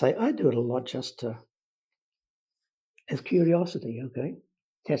I would say I do it a lot just as curiosity, okay,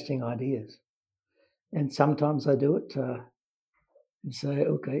 testing ideas. And sometimes I do it and say,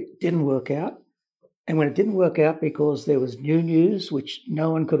 okay, didn't work out. And when it didn't work out because there was new news which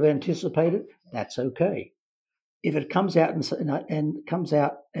no one could have anticipated, that's okay. If it comes out and comes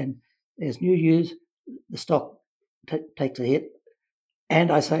out and there's new news, the stock takes a hit,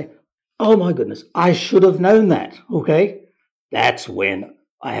 and I say, oh my goodness, I should have known that. Okay, that's when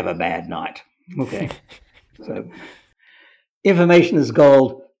I have a bad night. Okay, so information is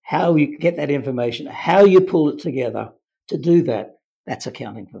gold. How you get that information, how you pull it together to do that, that's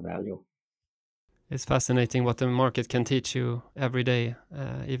accounting for value. It's fascinating what the market can teach you every day,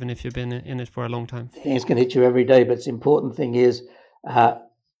 even if you've been in it for a long time. Things can hit you every day, but the important thing is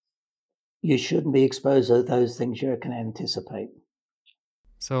you shouldn't be exposed to those things you can anticipate.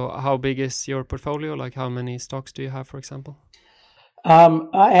 So how big is your portfolio? Like how many stocks do you have, for example?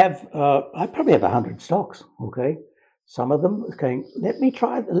 I probably have 100 stocks. Okay, some of them going. Let me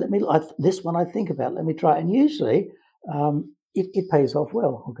try. This one I think about. Let me try. And usually, it pays off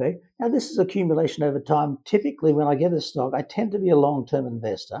well. Okay. Now this is accumulation over time. Typically, when I get a stock, I tend to be a long-term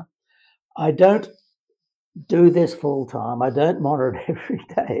investor. I don't do this full time. I don't monitor it every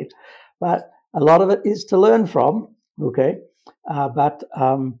day, but a lot of it is to learn from. Okay, but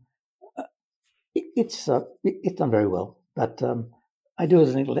it's done very well. But I do it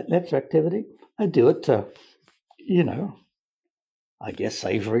as an intellectual activity. I do it to, I guess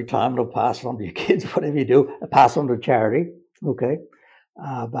save for retirement or pass it on to your kids, whatever you do, pass on to charity. Okay,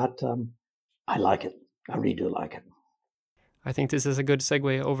 but I like it. I really do like it. I think this is a good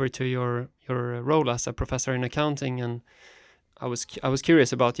segue over to your role as a professor in accounting, and I was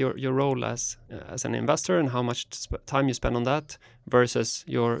curious about your role as an investor and how much time you spend on that versus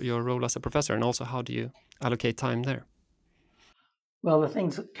your role as a professor, and also how do you allocate time there? Well, the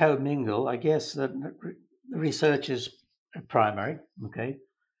things that co-mingle, I guess that the research is primary, okay?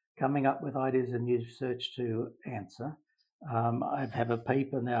 Coming up with ideas and new research to answer. I have a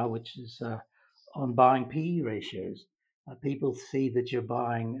paper now which is on buying PE ratios. People see that you're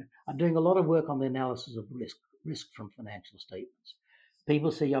buying. I'm doing a lot of work on the analysis of risk from financial statements.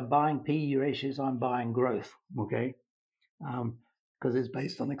 People see I'm buying PE ratios, I'm buying growth, okay? Because it's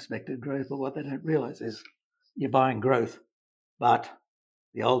based on expected growth. But what they don't realize is you're buying growth, but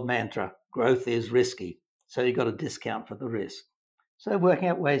the old mantra, growth is risky. So you've got to discount for the risk. So working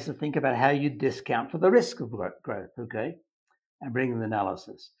out ways to think about how you discount for the risk of growth, okay, and bring the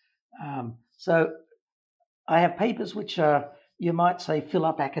analysis. So I have papers which are, you might say, fill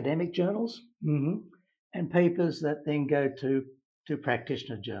up academic journals, and papers that then go to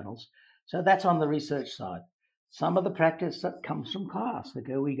practitioner journals. So that's on the research side. Some of the practice that comes from class.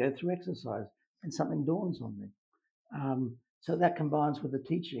 We go through exercise, and something dawns on me. So that combines with the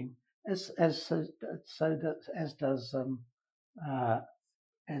teaching, as does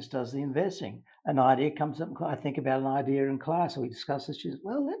the investing. An idea comes up. I think about an idea in class, and we discuss it. She says,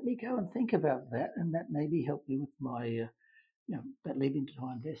 "Well, let me go and think about that, and that maybe help me with my, that lead into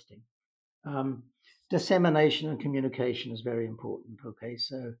my investing." Dissemination and communication is very important. Okay,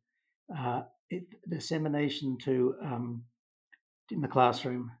 so dissemination to in the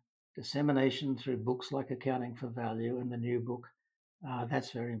classroom, dissemination through books like Accounting for Value and the new book.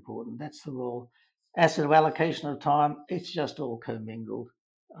 That's very important. That's the role. As to allocation of time, it's just all commingled.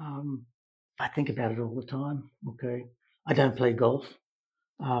 I think about it all the time. Okay, I don't play golf.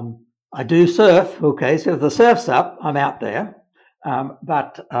 I do surf. Okay, so if the surf's up, I'm out there.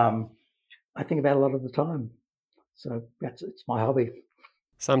 But I think about it a lot of the time. So it's my hobby.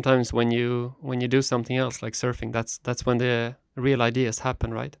 Sometimes when you do something else like surfing, that's when the real ideas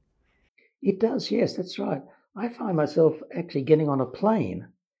happen, right? It does, yes, that's right. I find myself actually getting on a plane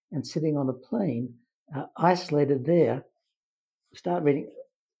and sitting on a plane, isolated there, start reading,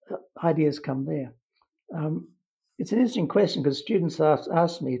 ideas come there. It's an interesting question because students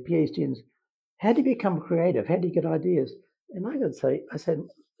ask me, PhD students, how do you become creative? How do you get ideas? And I said,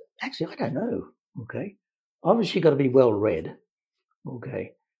 actually, I don't know. Okay. Obviously, you've got to be well read,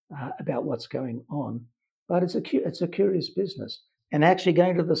 okay, about what's going on. But it's a curious business. And actually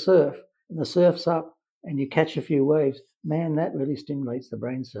going to the surf, and the surf's up, and you catch a few waves, man, that really stimulates the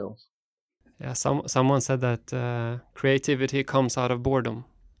brain cells. Yeah, someone said that creativity comes out of boredom.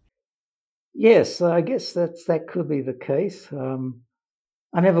 Yes, I guess that could be the case. I'm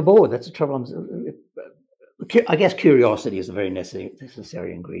never bored. That's the trouble. I guess curiosity is a very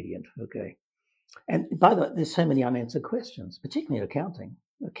necessary ingredient. Okay. And by the way, there's so many unanswered questions, particularly in accounting.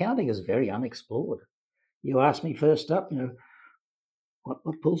 Accounting is very unexplored. You asked me first up,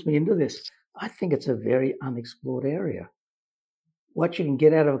 what pulls me into this? I think it's a very unexplored area. What you can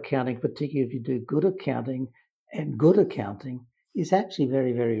get out of accounting, particularly if you do good accounting, and good accounting is actually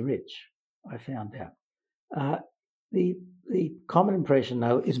very, very rich. I found out. Uh, the the common impression,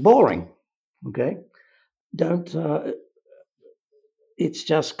 though, is boring. Okay, don't. It's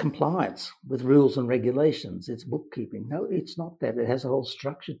just compliance with rules and regulations. It's bookkeeping. No, it's not that. It has a whole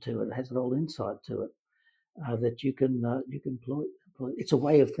structure to it. It has a whole insight to it that you can employ. It's a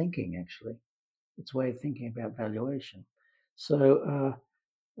way of thinking, actually. It's a way of thinking about valuation. So,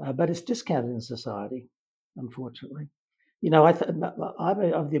 but it's discounted in society, unfortunately. I'm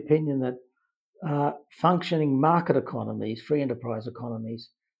of the opinion that functioning market economies, free enterprise economies,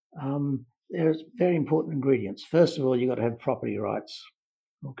 there's very important ingredients. First of all, you've got to have property rights.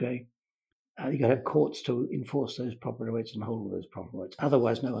 Okay, you've got to have courts to enforce those property rights and hold those property rights.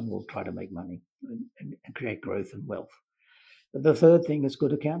 Otherwise, no one will try to make money and create growth and wealth. But the third thing is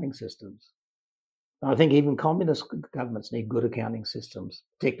good accounting systems. I think even communist governments need good accounting systems,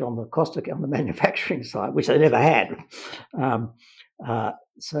 particularly on the manufacturing side, which they never had. Um,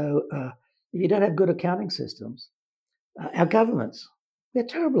 so if you don't have good accounting systems, our governments, they're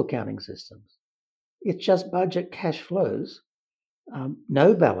terrible accounting systems. It's just budget cash flows,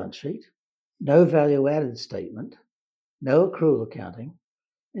 no balance sheet, no value added statement, no accrual accounting,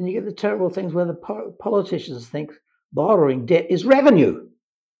 and you get the terrible things where the politicians think borrowing debt is revenue.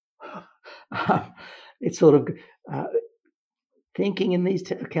 It's sort of thinking in these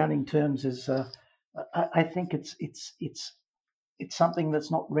accounting terms is. I think it's something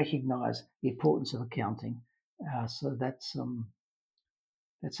that's not recognised the importance of accounting. So that's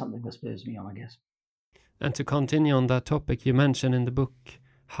something that spurs me on, I guess. And to continue on that topic, you mentioned in the book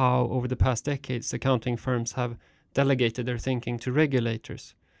how over the past decades accounting firms have delegated their thinking to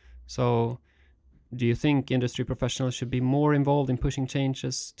regulators. So do you think industry professionals should be more involved in pushing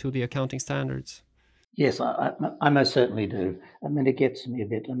changes to the accounting standards? Yes, I most certainly do. I mean, it gets me a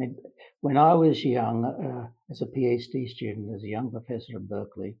bit. I mean, when I was young, as a PhD student, as a young professor at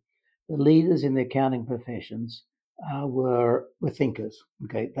Berkeley, the leaders in the accounting professions were thinkers.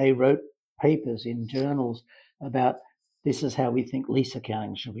 Okay, they wrote papers in journals about this is how we think lease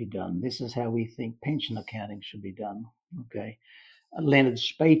accounting should be done. This is how we think pension accounting should be done. Okay, Leonard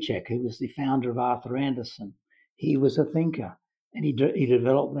Spacek, who was the founder of Arthur Andersen, he was a thinker, and he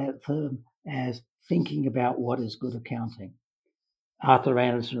developed that firm as thinking about what is good accounting. Arthur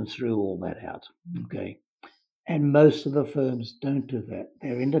Andersen threw all that out. Okay, and most of the firms don't do that.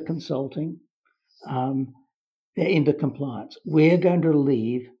 They're into consulting. Um, they're into compliance. We're going to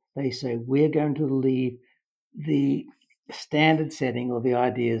leave. They say we're going to leave the standard setting or the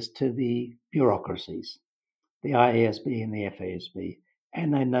ideas to the bureaucracies, the IASB and the FASB,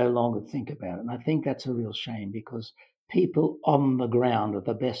 and they no longer think about it. And I think that's a real shame because people on the ground are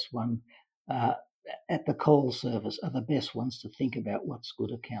the best one uh, at the coal service are the best ones to think about what's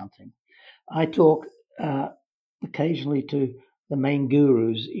good accounting. I talk uh, occasionally to the main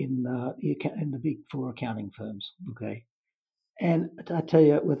gurus in the big four accounting firms. Okay, and I tell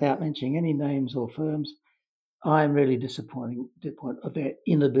you, without mentioning any names or firms, I'm really disappointed of their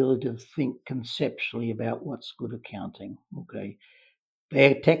inability to think conceptually about what's good accounting. Okay,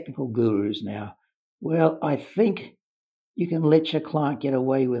 they're technical gurus now. Well, I think you can let your client get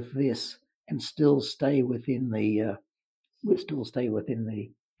away with this and still stay within the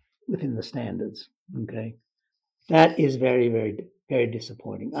standards. Okay, that is very, very, very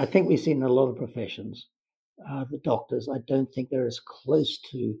disappointing. I think we've seen in a lot of professions. The doctors, I don't think they're as close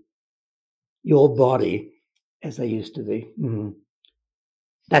to your body as they used to be.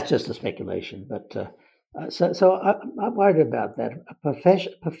 That's just a speculation, but I'm worried about that.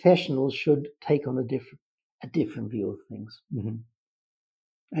 Professionals should take on a different view of things,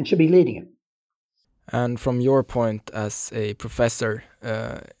 and should be leading it. And from your point as a professor,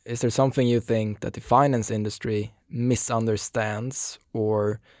 is there something you think that the finance industry misunderstands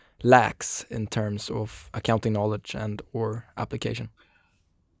or lacks in terms of accounting knowledge and or application?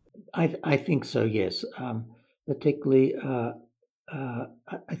 I think so. Yes, particularly.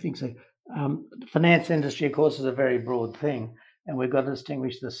 I think so. The finance industry, of course, is a very broad thing, and we've got to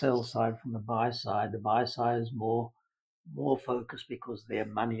distinguish the sell side from the buy side. The buy side is more focused because their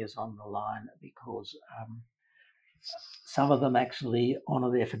money is on the line, because some of them actually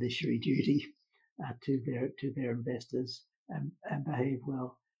honour their fiduciary duty to their investors and behave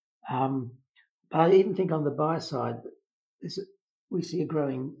well. But I even think on the buy side, this, we see a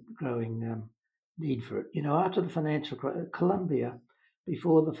growing need for it. After the financial Colombia,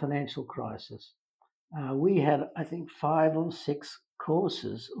 before the financial crisis, we had, I think, 5 or 6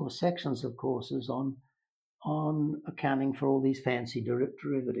 courses or sections of courses on accounting for all these fancy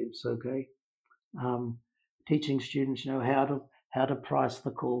derivatives. Okay, um, teaching students, how to price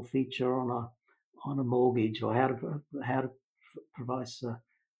the call feature on a mortgage, or how to price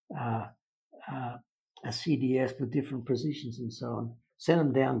uh, uh, a CDS with different positions and so on. Sent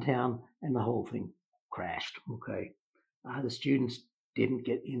them downtown, and the whole thing crashed. Okay, the students didn't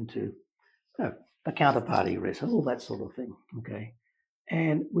get into the counterparty risk, all that sort of thing. Okay,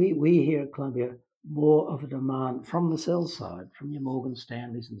 and we here at Columbia more of a demand from the sell side, from your Morgan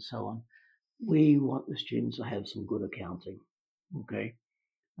Stanleys and so on. We want the students to have some good accounting. Okay,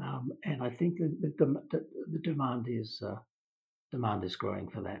 and I think the demand is growing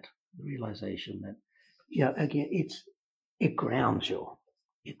for that. The realization that, again, it grounds you,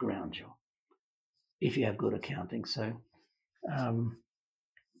 it grounds you if you have good accounting. So, um,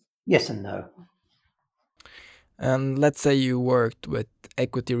 yes and no. And let's say you worked with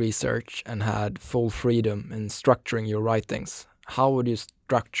equity research and had full freedom in structuring your writings. How would you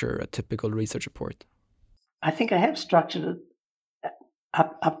structure a typical research report? I think I have structured it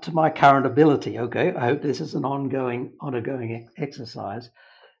up to my current ability. Okay, I hope this is an ongoing exercise.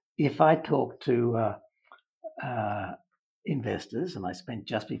 If I talk to investors, and I spent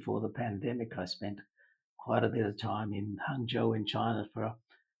just before the pandemic, I spent quite a bit of time in Hangzhou in China for a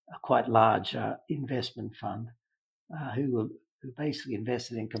quite large investment fund who basically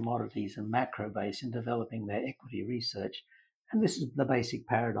invested in commodities and macro base in developing their equity research. And this is the basic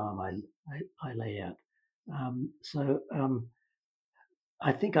paradigm I lay out.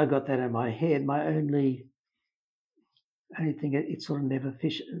 I think I got that in my head. My only thing, it sort of never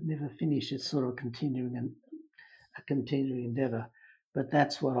finished. It's sort of a continuing endeavor. But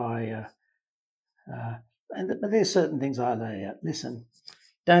that's what uh, but there's certain things I lay out. Listen,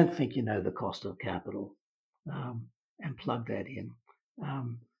 don't think you know the cost of capital, and plug that in.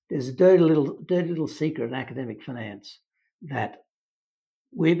 There's a dirty little secret in academic finance that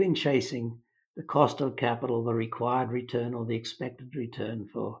we've been chasing the cost of capital, the required return or the expected return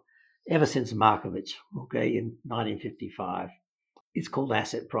for ever since Markovich, okay, in 1955. It's called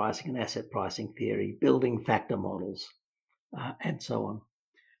asset pricing and asset pricing theory, building factor models, and so on.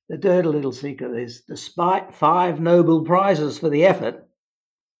 The dirty little secret is, despite 5 Nobel Prizes for the effort,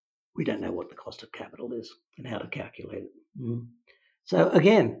 we don't know what the cost of capital is and how to calculate it. So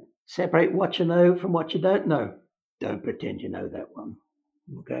again, separate what you know from what you don't know. Don't pretend you know that one.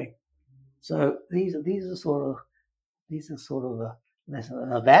 Okay. So these are sort of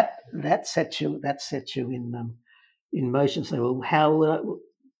that sets you in motion. Say, well, how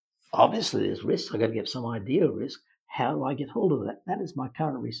obviously there's risk. I got to get some idea of risk. How do I get hold of that? That is my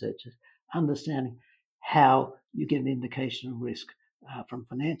current research, is understanding how you get an indication of risk from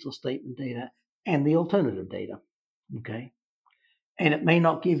financial statement data and the alternative data. Okay. And it may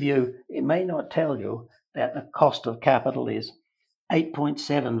not tell you that the cost of capital is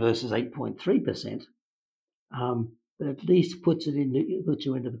 8.7 versus 8.3%, but at least puts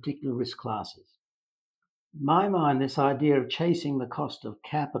you into particular risk classes. In my mind, this idea of chasing the cost of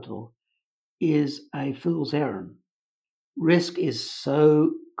capital is a fool's errand. Risk is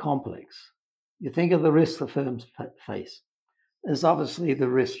so complex. You think of the risks the firms face. There's obviously the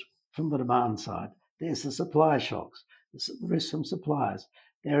risk from the demand side. There's the supply shocks, the risk from suppliers.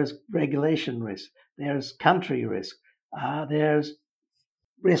 There's regulation risk. There's country risk. There's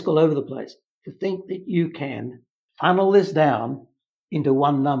risk all over the place. To think that you can funnel this down into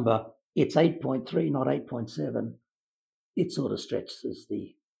one number, it's 8.3, not 8.7, it sort of stretches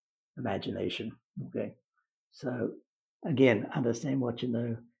the imagination. Okay. So again, understand what you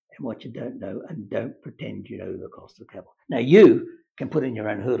know and what you don't know, and don't pretend you know the cost of capital. Now you can put in your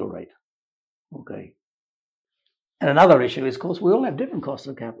own hurdle rate. Okay. And another issue is, of course, we all have different costs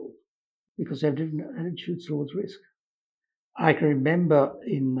of capital because we have different attitudes towards risk. I can remember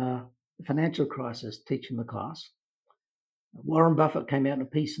in the financial crisis teaching the class, Warren Buffett came out in a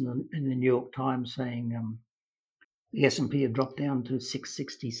piece in the New York Times saying the S&P had dropped down to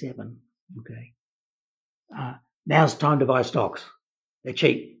 667. Okay. Now's the time to buy stocks. They're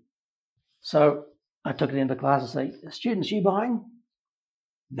cheap. So I took it into class and say, students, you buying?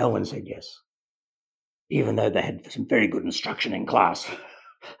 No one said yes, even though they had some very good instruction in class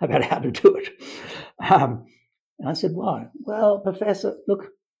about how to do it. And I said, why? Well, Professor, look,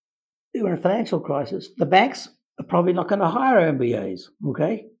 we're in a financial crisis. The banks are probably not going to hire MBAs,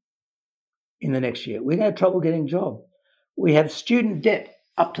 okay, in the next year. We're going to have trouble getting jobs. We have student debt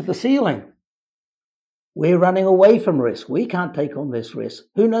up to the ceiling. We're running away from risk. We can't take on this risk.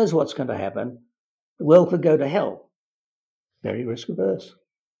 Who knows what's going to happen? The world could go to hell. Very risk averse.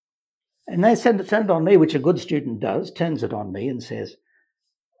 And they send it on me, which a good student does, turns it on me and says,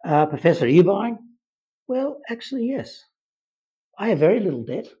 Professor, are you buying? Well, actually, yes. I have very little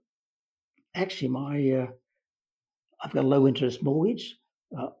debt. Actually, I've got a low interest mortgage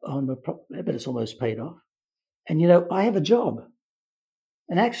but it's almost paid off. And, I have a job.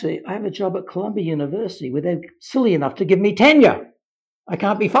 And actually, I have a job at Columbia University where they're silly enough to give me tenure. I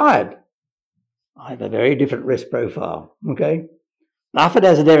can't be fired. I have a very different risk profile, okay? Buffett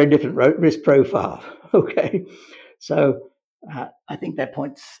has a very different risk profile, okay? So I think that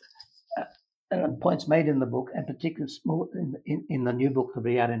points made in the book, and particularly in the new book that'll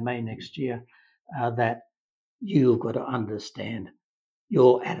be out in May next year, that you've got to understand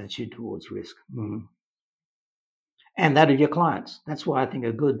your attitude towards risk. And that of your clients. That's why I think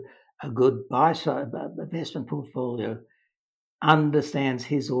a good buy side investment portfolio understands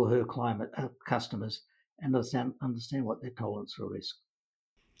his or her customers, and understand what their tolerance for risk.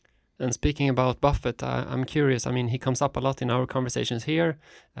 And speaking about Buffett, I'm curious. I mean, he comes up a lot in our conversations here.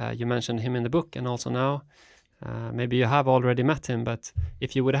 You mentioned him in the book and also now. Maybe you have already met him, but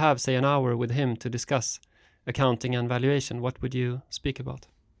if you would have, say, an hour with him to discuss accounting and valuation, what would you speak about?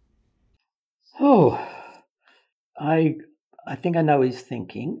 Oh, I think I know his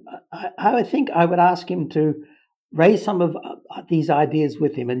thinking. I think I would ask him to raise some of these ideas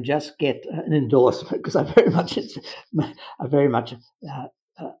with him and just get an endorsement, because I very much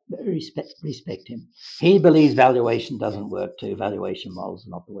respect him. He believes valuation doesn't work too. Valuation models are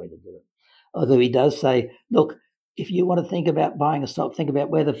not the way to do it. Although he does say, look, if you want to think about buying a stock, think about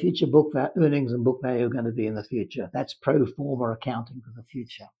where the future book earnings and book value are going to be in the future. That's pro forma accounting for the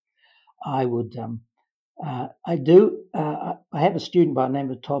future. I would. I do. I have a student by the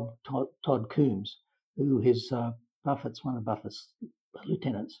name of Todd Coombs, who is Buffett's one of Buffett's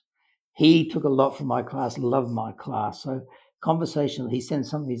lieutenants. He took a lot from my class, loved my class. So conversation, he sends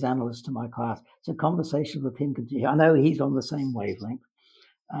some of his analysts to my class. So conversation with him continue. I know he's on the same wavelength.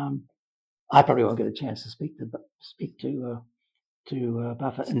 I probably won't get a chance to speak to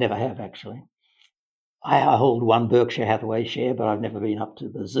Buffett, and never have actually. I hold one Berkshire Hathaway share, but I've never been up to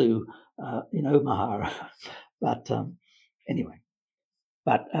the zoo in Omaha. But anyway,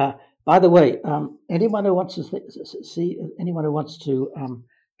 but by the way, anyone who wants to see, anyone who wants to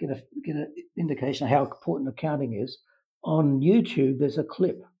get an indication of how important accounting is, on YouTube there's a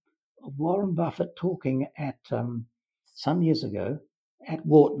clip of Warren Buffett talking at some years ago at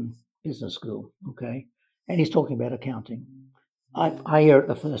Wharton Business School. Okay, and he's talking about accounting. I hear it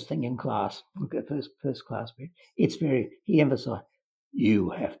the first thing in class. Okay, first class period. It's he emphasized you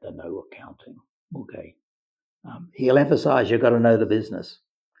have to know accounting. Okay, he'll emphasize you've got to know the business,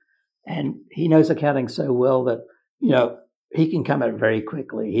 and he knows accounting so well that he can come at it very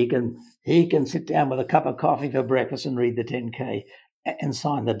quickly. He can sit down with a cup of coffee for breakfast and read the 10K and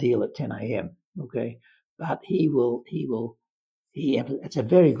sign the deal at 10 a.m. Okay, but it's a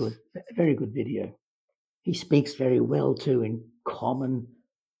very good video. He speaks very well too in common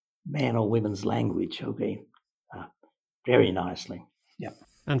man or women's language. Okay, uh, very nicely. Yeah.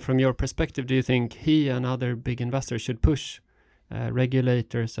 And from your perspective, do you think he and other big investors should push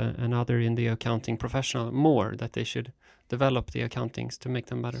regulators and other in the accounting professional more, that they should develop the accountings to make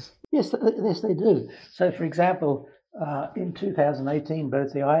them better? Yes, they do. So, for example, in 2018,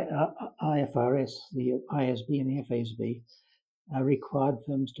 both the IFRS, the ISB, and the FASB required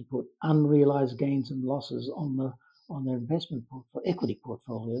firms to put unrealized gains and losses on their equity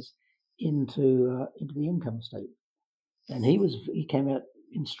portfolios into the income statement. And he came out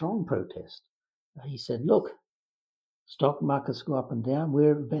in strong protest. He said, "Look, stock markets go up and down.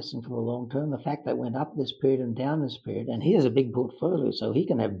 We're investing for the long term. The fact that it went up this period and down this period, and he has a big portfolio, so he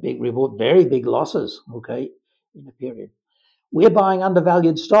can have report very big losses, okay, in a period. We're buying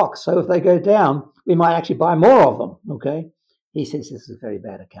undervalued stocks, so if they go down, we might actually buy more of them, okay." He says this is very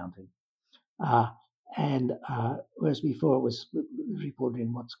bad accounting. Whereas before it was reported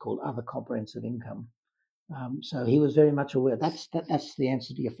in what's called other comprehensive income. So he was very much aware. That's the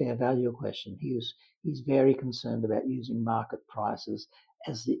answer to your fair value question. He's very concerned about using market prices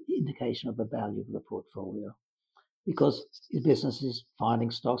as the indication of the value of the portfolio, because his business is finding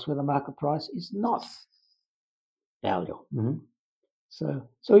stocks where the market price is not value. Mm-hmm. So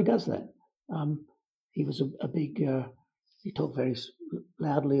he does that. He was a big. He talked very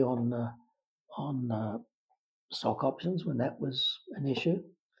loudly on stock options when that was an issue.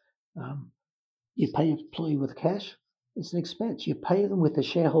 You pay your employee with cash, it's an expense. You pay them with the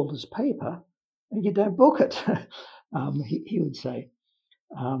shareholders' paper, and you don't book it. He would say.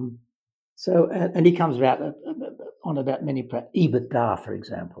 And he comes on about many EBITDA, for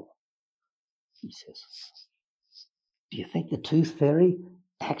example. He says, "Do you think the tooth fairy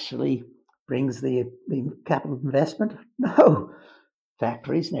actually brings the capital investment? No.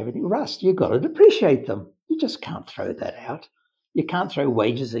 Factories and everything rust. You've got to depreciate them. You just can't throw that out. You can't throw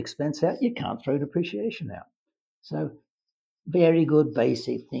wages expense out. You can't throw depreciation out." So very good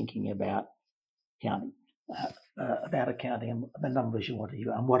basic thinking about accounting, and the numbers you want to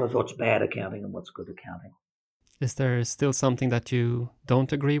use, and what's bad accounting and what's good accounting. Is there still something that you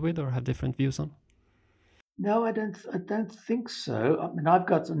don't agree with or have different views on? No, I don't think so. I mean, I've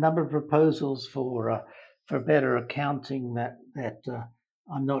got a number of proposals for better accounting that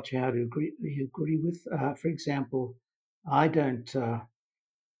I'm not sure how to agree with. For example, I don't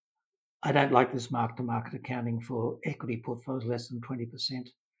like this mark-to-market accounting for equity portfolios less than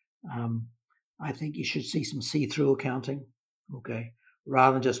 20%. I think you should see some see-through accounting, okay,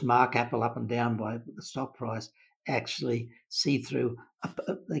 rather than just mark Apple up and down by the stock price. Actually, see through.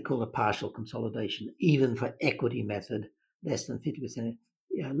 They call it partial consolidation, even for equity method less than 50%.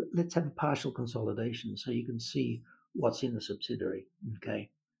 Yeah, let's have a partial consolidation so you can see what's in the subsidiary. Okay,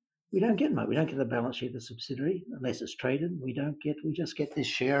 we don't get much. We don't get the balance sheet of the subsidiary unless it's traded. We just get this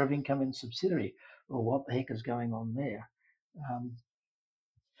share of income in the subsidiary. Or what the heck is going on there?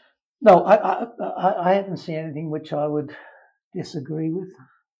 No, I haven't seen anything which I would disagree with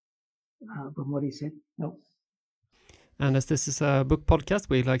from what he said. No. And as this is a book podcast,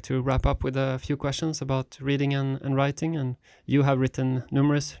 we like to wrap up with a few questions about reading and writing. And you have written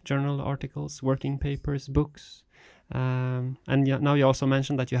numerous journal articles, working papers, books. And now you also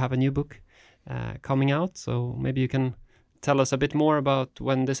mentioned that you have a new book coming out. So maybe you can tell us a bit more about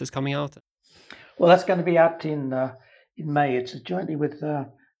when this is coming out. Well, that's going to be out in May. It's jointly with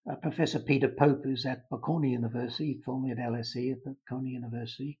Professor Peter Pope, who's at Bocconi University, formerly at LSE at Bocconi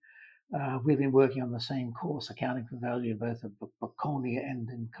University. We've been working on the same course, Accounting for Value, both at Bocconi and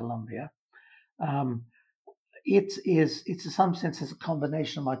in Columbia. It's in some sense it's a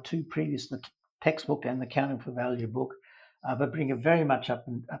combination of my two previous, the textbook and the Accounting for Value book, but bring it very much up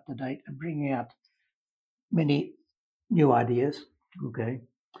to date and bringing out many new ideas. Okay.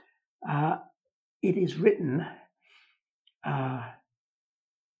 it is written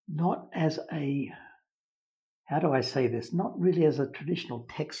not as a, how do I say this? Not really as a traditional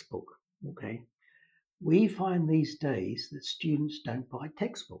textbook. Okay. We find these days that students don't buy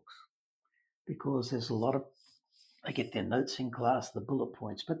textbooks because there's a lot of, they get their notes in class, the bullet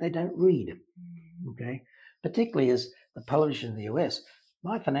points, but they don't read. Okay. Particularly as the publisher in the US,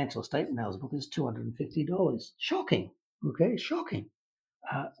 my financial statement analysis book is $250. Shocking. Okay. Shocking.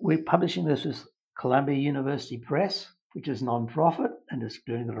 We're publishing this with Columbia University Press, which is non-profit and is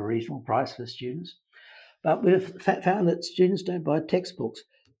doing it at a reasonable price for students. But we've found that students don't buy textbooks.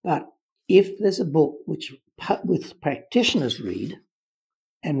 But if there's a book which practitioners read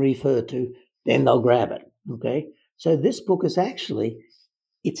and refer to, then they'll grab it. Okay. So this book is actually,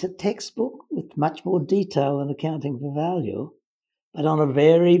 it's a textbook with much more detail than Accounting for Value, but on a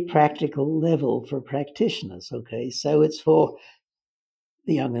very practical level for practitioners. Okay. So it's for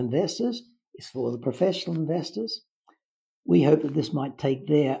the young investors, it's for the professional investors. We hope that this might take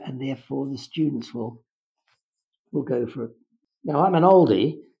there, and therefore the students will go for it. Now, I'm an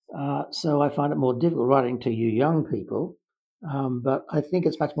oldie, so I find it more difficult writing to you young people, but I think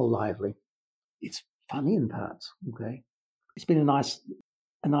it's much more lively. It's funny in parts. Okay, it's been a nice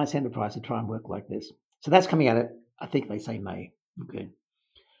enterprise to try and work like this. So that's coming out at, I think they say May. Okay,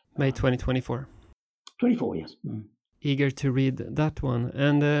 May 2024. 24 years. Eager to read that one.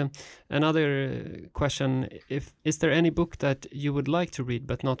 And another question: is there any book that you would like to read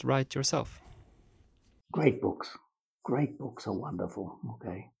but not write yourself? Great books. Great books are wonderful.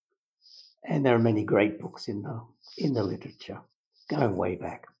 Okay, and there are many great books in the literature going way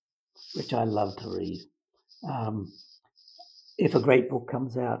back, which I love to read. If a great book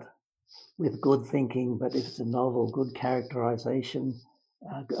comes out with good thinking, but if it's a novel, good characterization,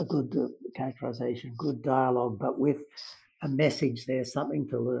 good dialogue, but with a message there, something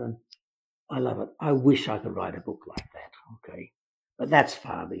to learn, I love it. I wish I could write a book like that. Okay, but that's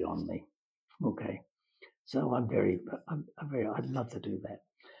far beyond me. Okay, so I'd love to do that.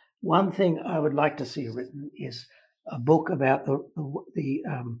 One thing I would like to see written is a book about the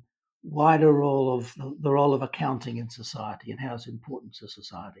wider role of the role of accounting in society and how it's important to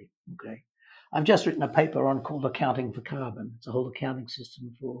society. Okay, I've just written a paper on called Accounting for Carbon. It's a whole accounting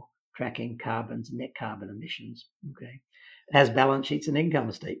system for tracking carbons, net carbon emissions. Okay, it has balance sheets and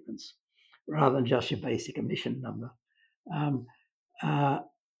income statements rather than just your basic emission number.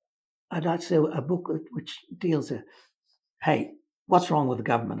 I'd like to see a book which deals with, hey, what's wrong with the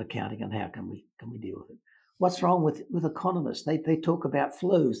government accounting and how can we deal with it? What's wrong with economists? They talk about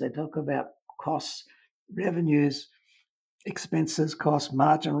flows, they talk about costs, revenues, expenses, costs,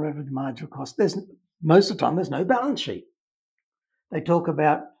 margin revenue, marginal cost. There's most of the time there's no balance sheet. They talk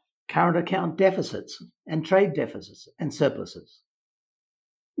about current account deficits and trade deficits and surpluses.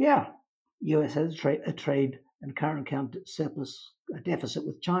 Yeah, US has a trade and current account surplus, a deficit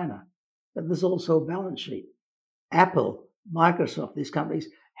with China, but there's also a balance sheet. Apple, Microsoft, these companies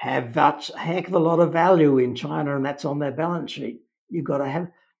have a heck of a lot of value in China, and that's on their balance sheet. You've got to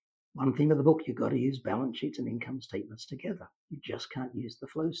have one theme of the book. You've got to use balance sheets and income statements together. You just can't use the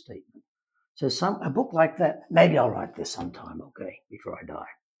flow statement. So a book like that, maybe I'll write this sometime, okay, before I die.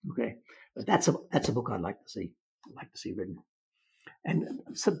 Okay. But that's a book I'd like to see. Written. And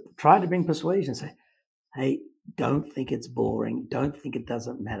so try to bring persuasion, say, hey, don't think it's boring. Don't think it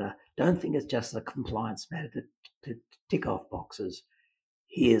doesn't matter. Don't think it's just a compliance matter to tick off boxes.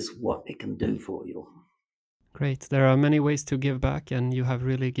 Here's what it can do for you. Great. There are many ways to give back, and you have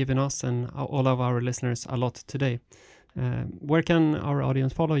really given us and all of our listeners a lot today. Where can our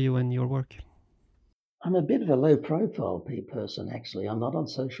audience follow you and your work? I'm a bit of a low-profile person, actually. I'm not on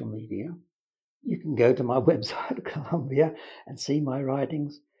social media. You can go to my website, Columbia, and see my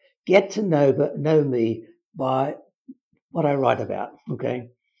writings. Get to know me by what I write about, okay?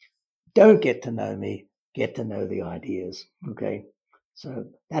 Don't get to know me, get to know the ideas, okay? So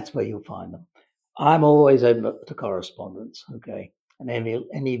that's where you'll find them. I'm always open to correspondence, okay? And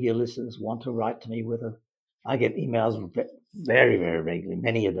any of your listeners want to write to me I get emails very, very regularly,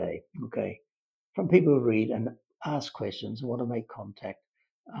 many a day, okay? From people who read and ask questions and want to make contact.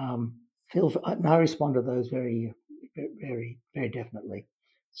 And I respond to those very, very, very definitely.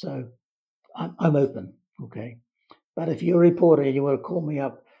 So I'm open, okay? But if you're a reporter and you want to call me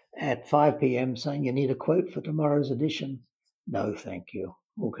up at 5 p.m. saying you need a quote for tomorrow's edition, no, thank you.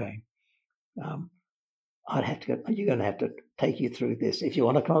 Okay. You're going to have to take you through this. If you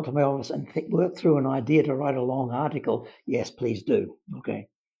want to come up to my office and work through an idea to write a long article, yes, please do. Okay.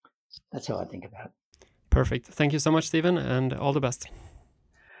 That's how I think about it. Perfect. Thank you so much, Stephen, and all the best.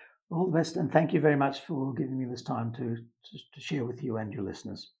 All the best, and thank you very much for giving me this time to share with you and your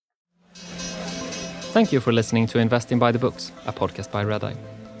listeners. Thank you for listening to Investing by the Books, a podcast by Redeye.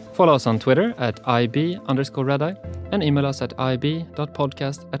 Follow us on Twitter at @IB_Redeye and email us at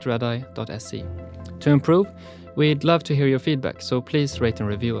ib.podcast@redeye.se. To improve, we'd love to hear your feedback, so please rate and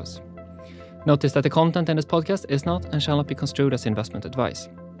review us. Notice that the content in this podcast is not and shall not be construed as investment advice.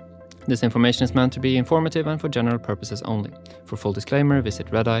 This information is meant to be informative and for general purposes only. For full disclaimer, visit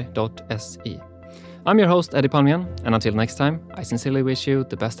redeye.se. I'm your host, Eddie Palmian, and until next time, I sincerely wish you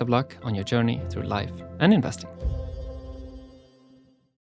the best of luck on your journey through life and investing.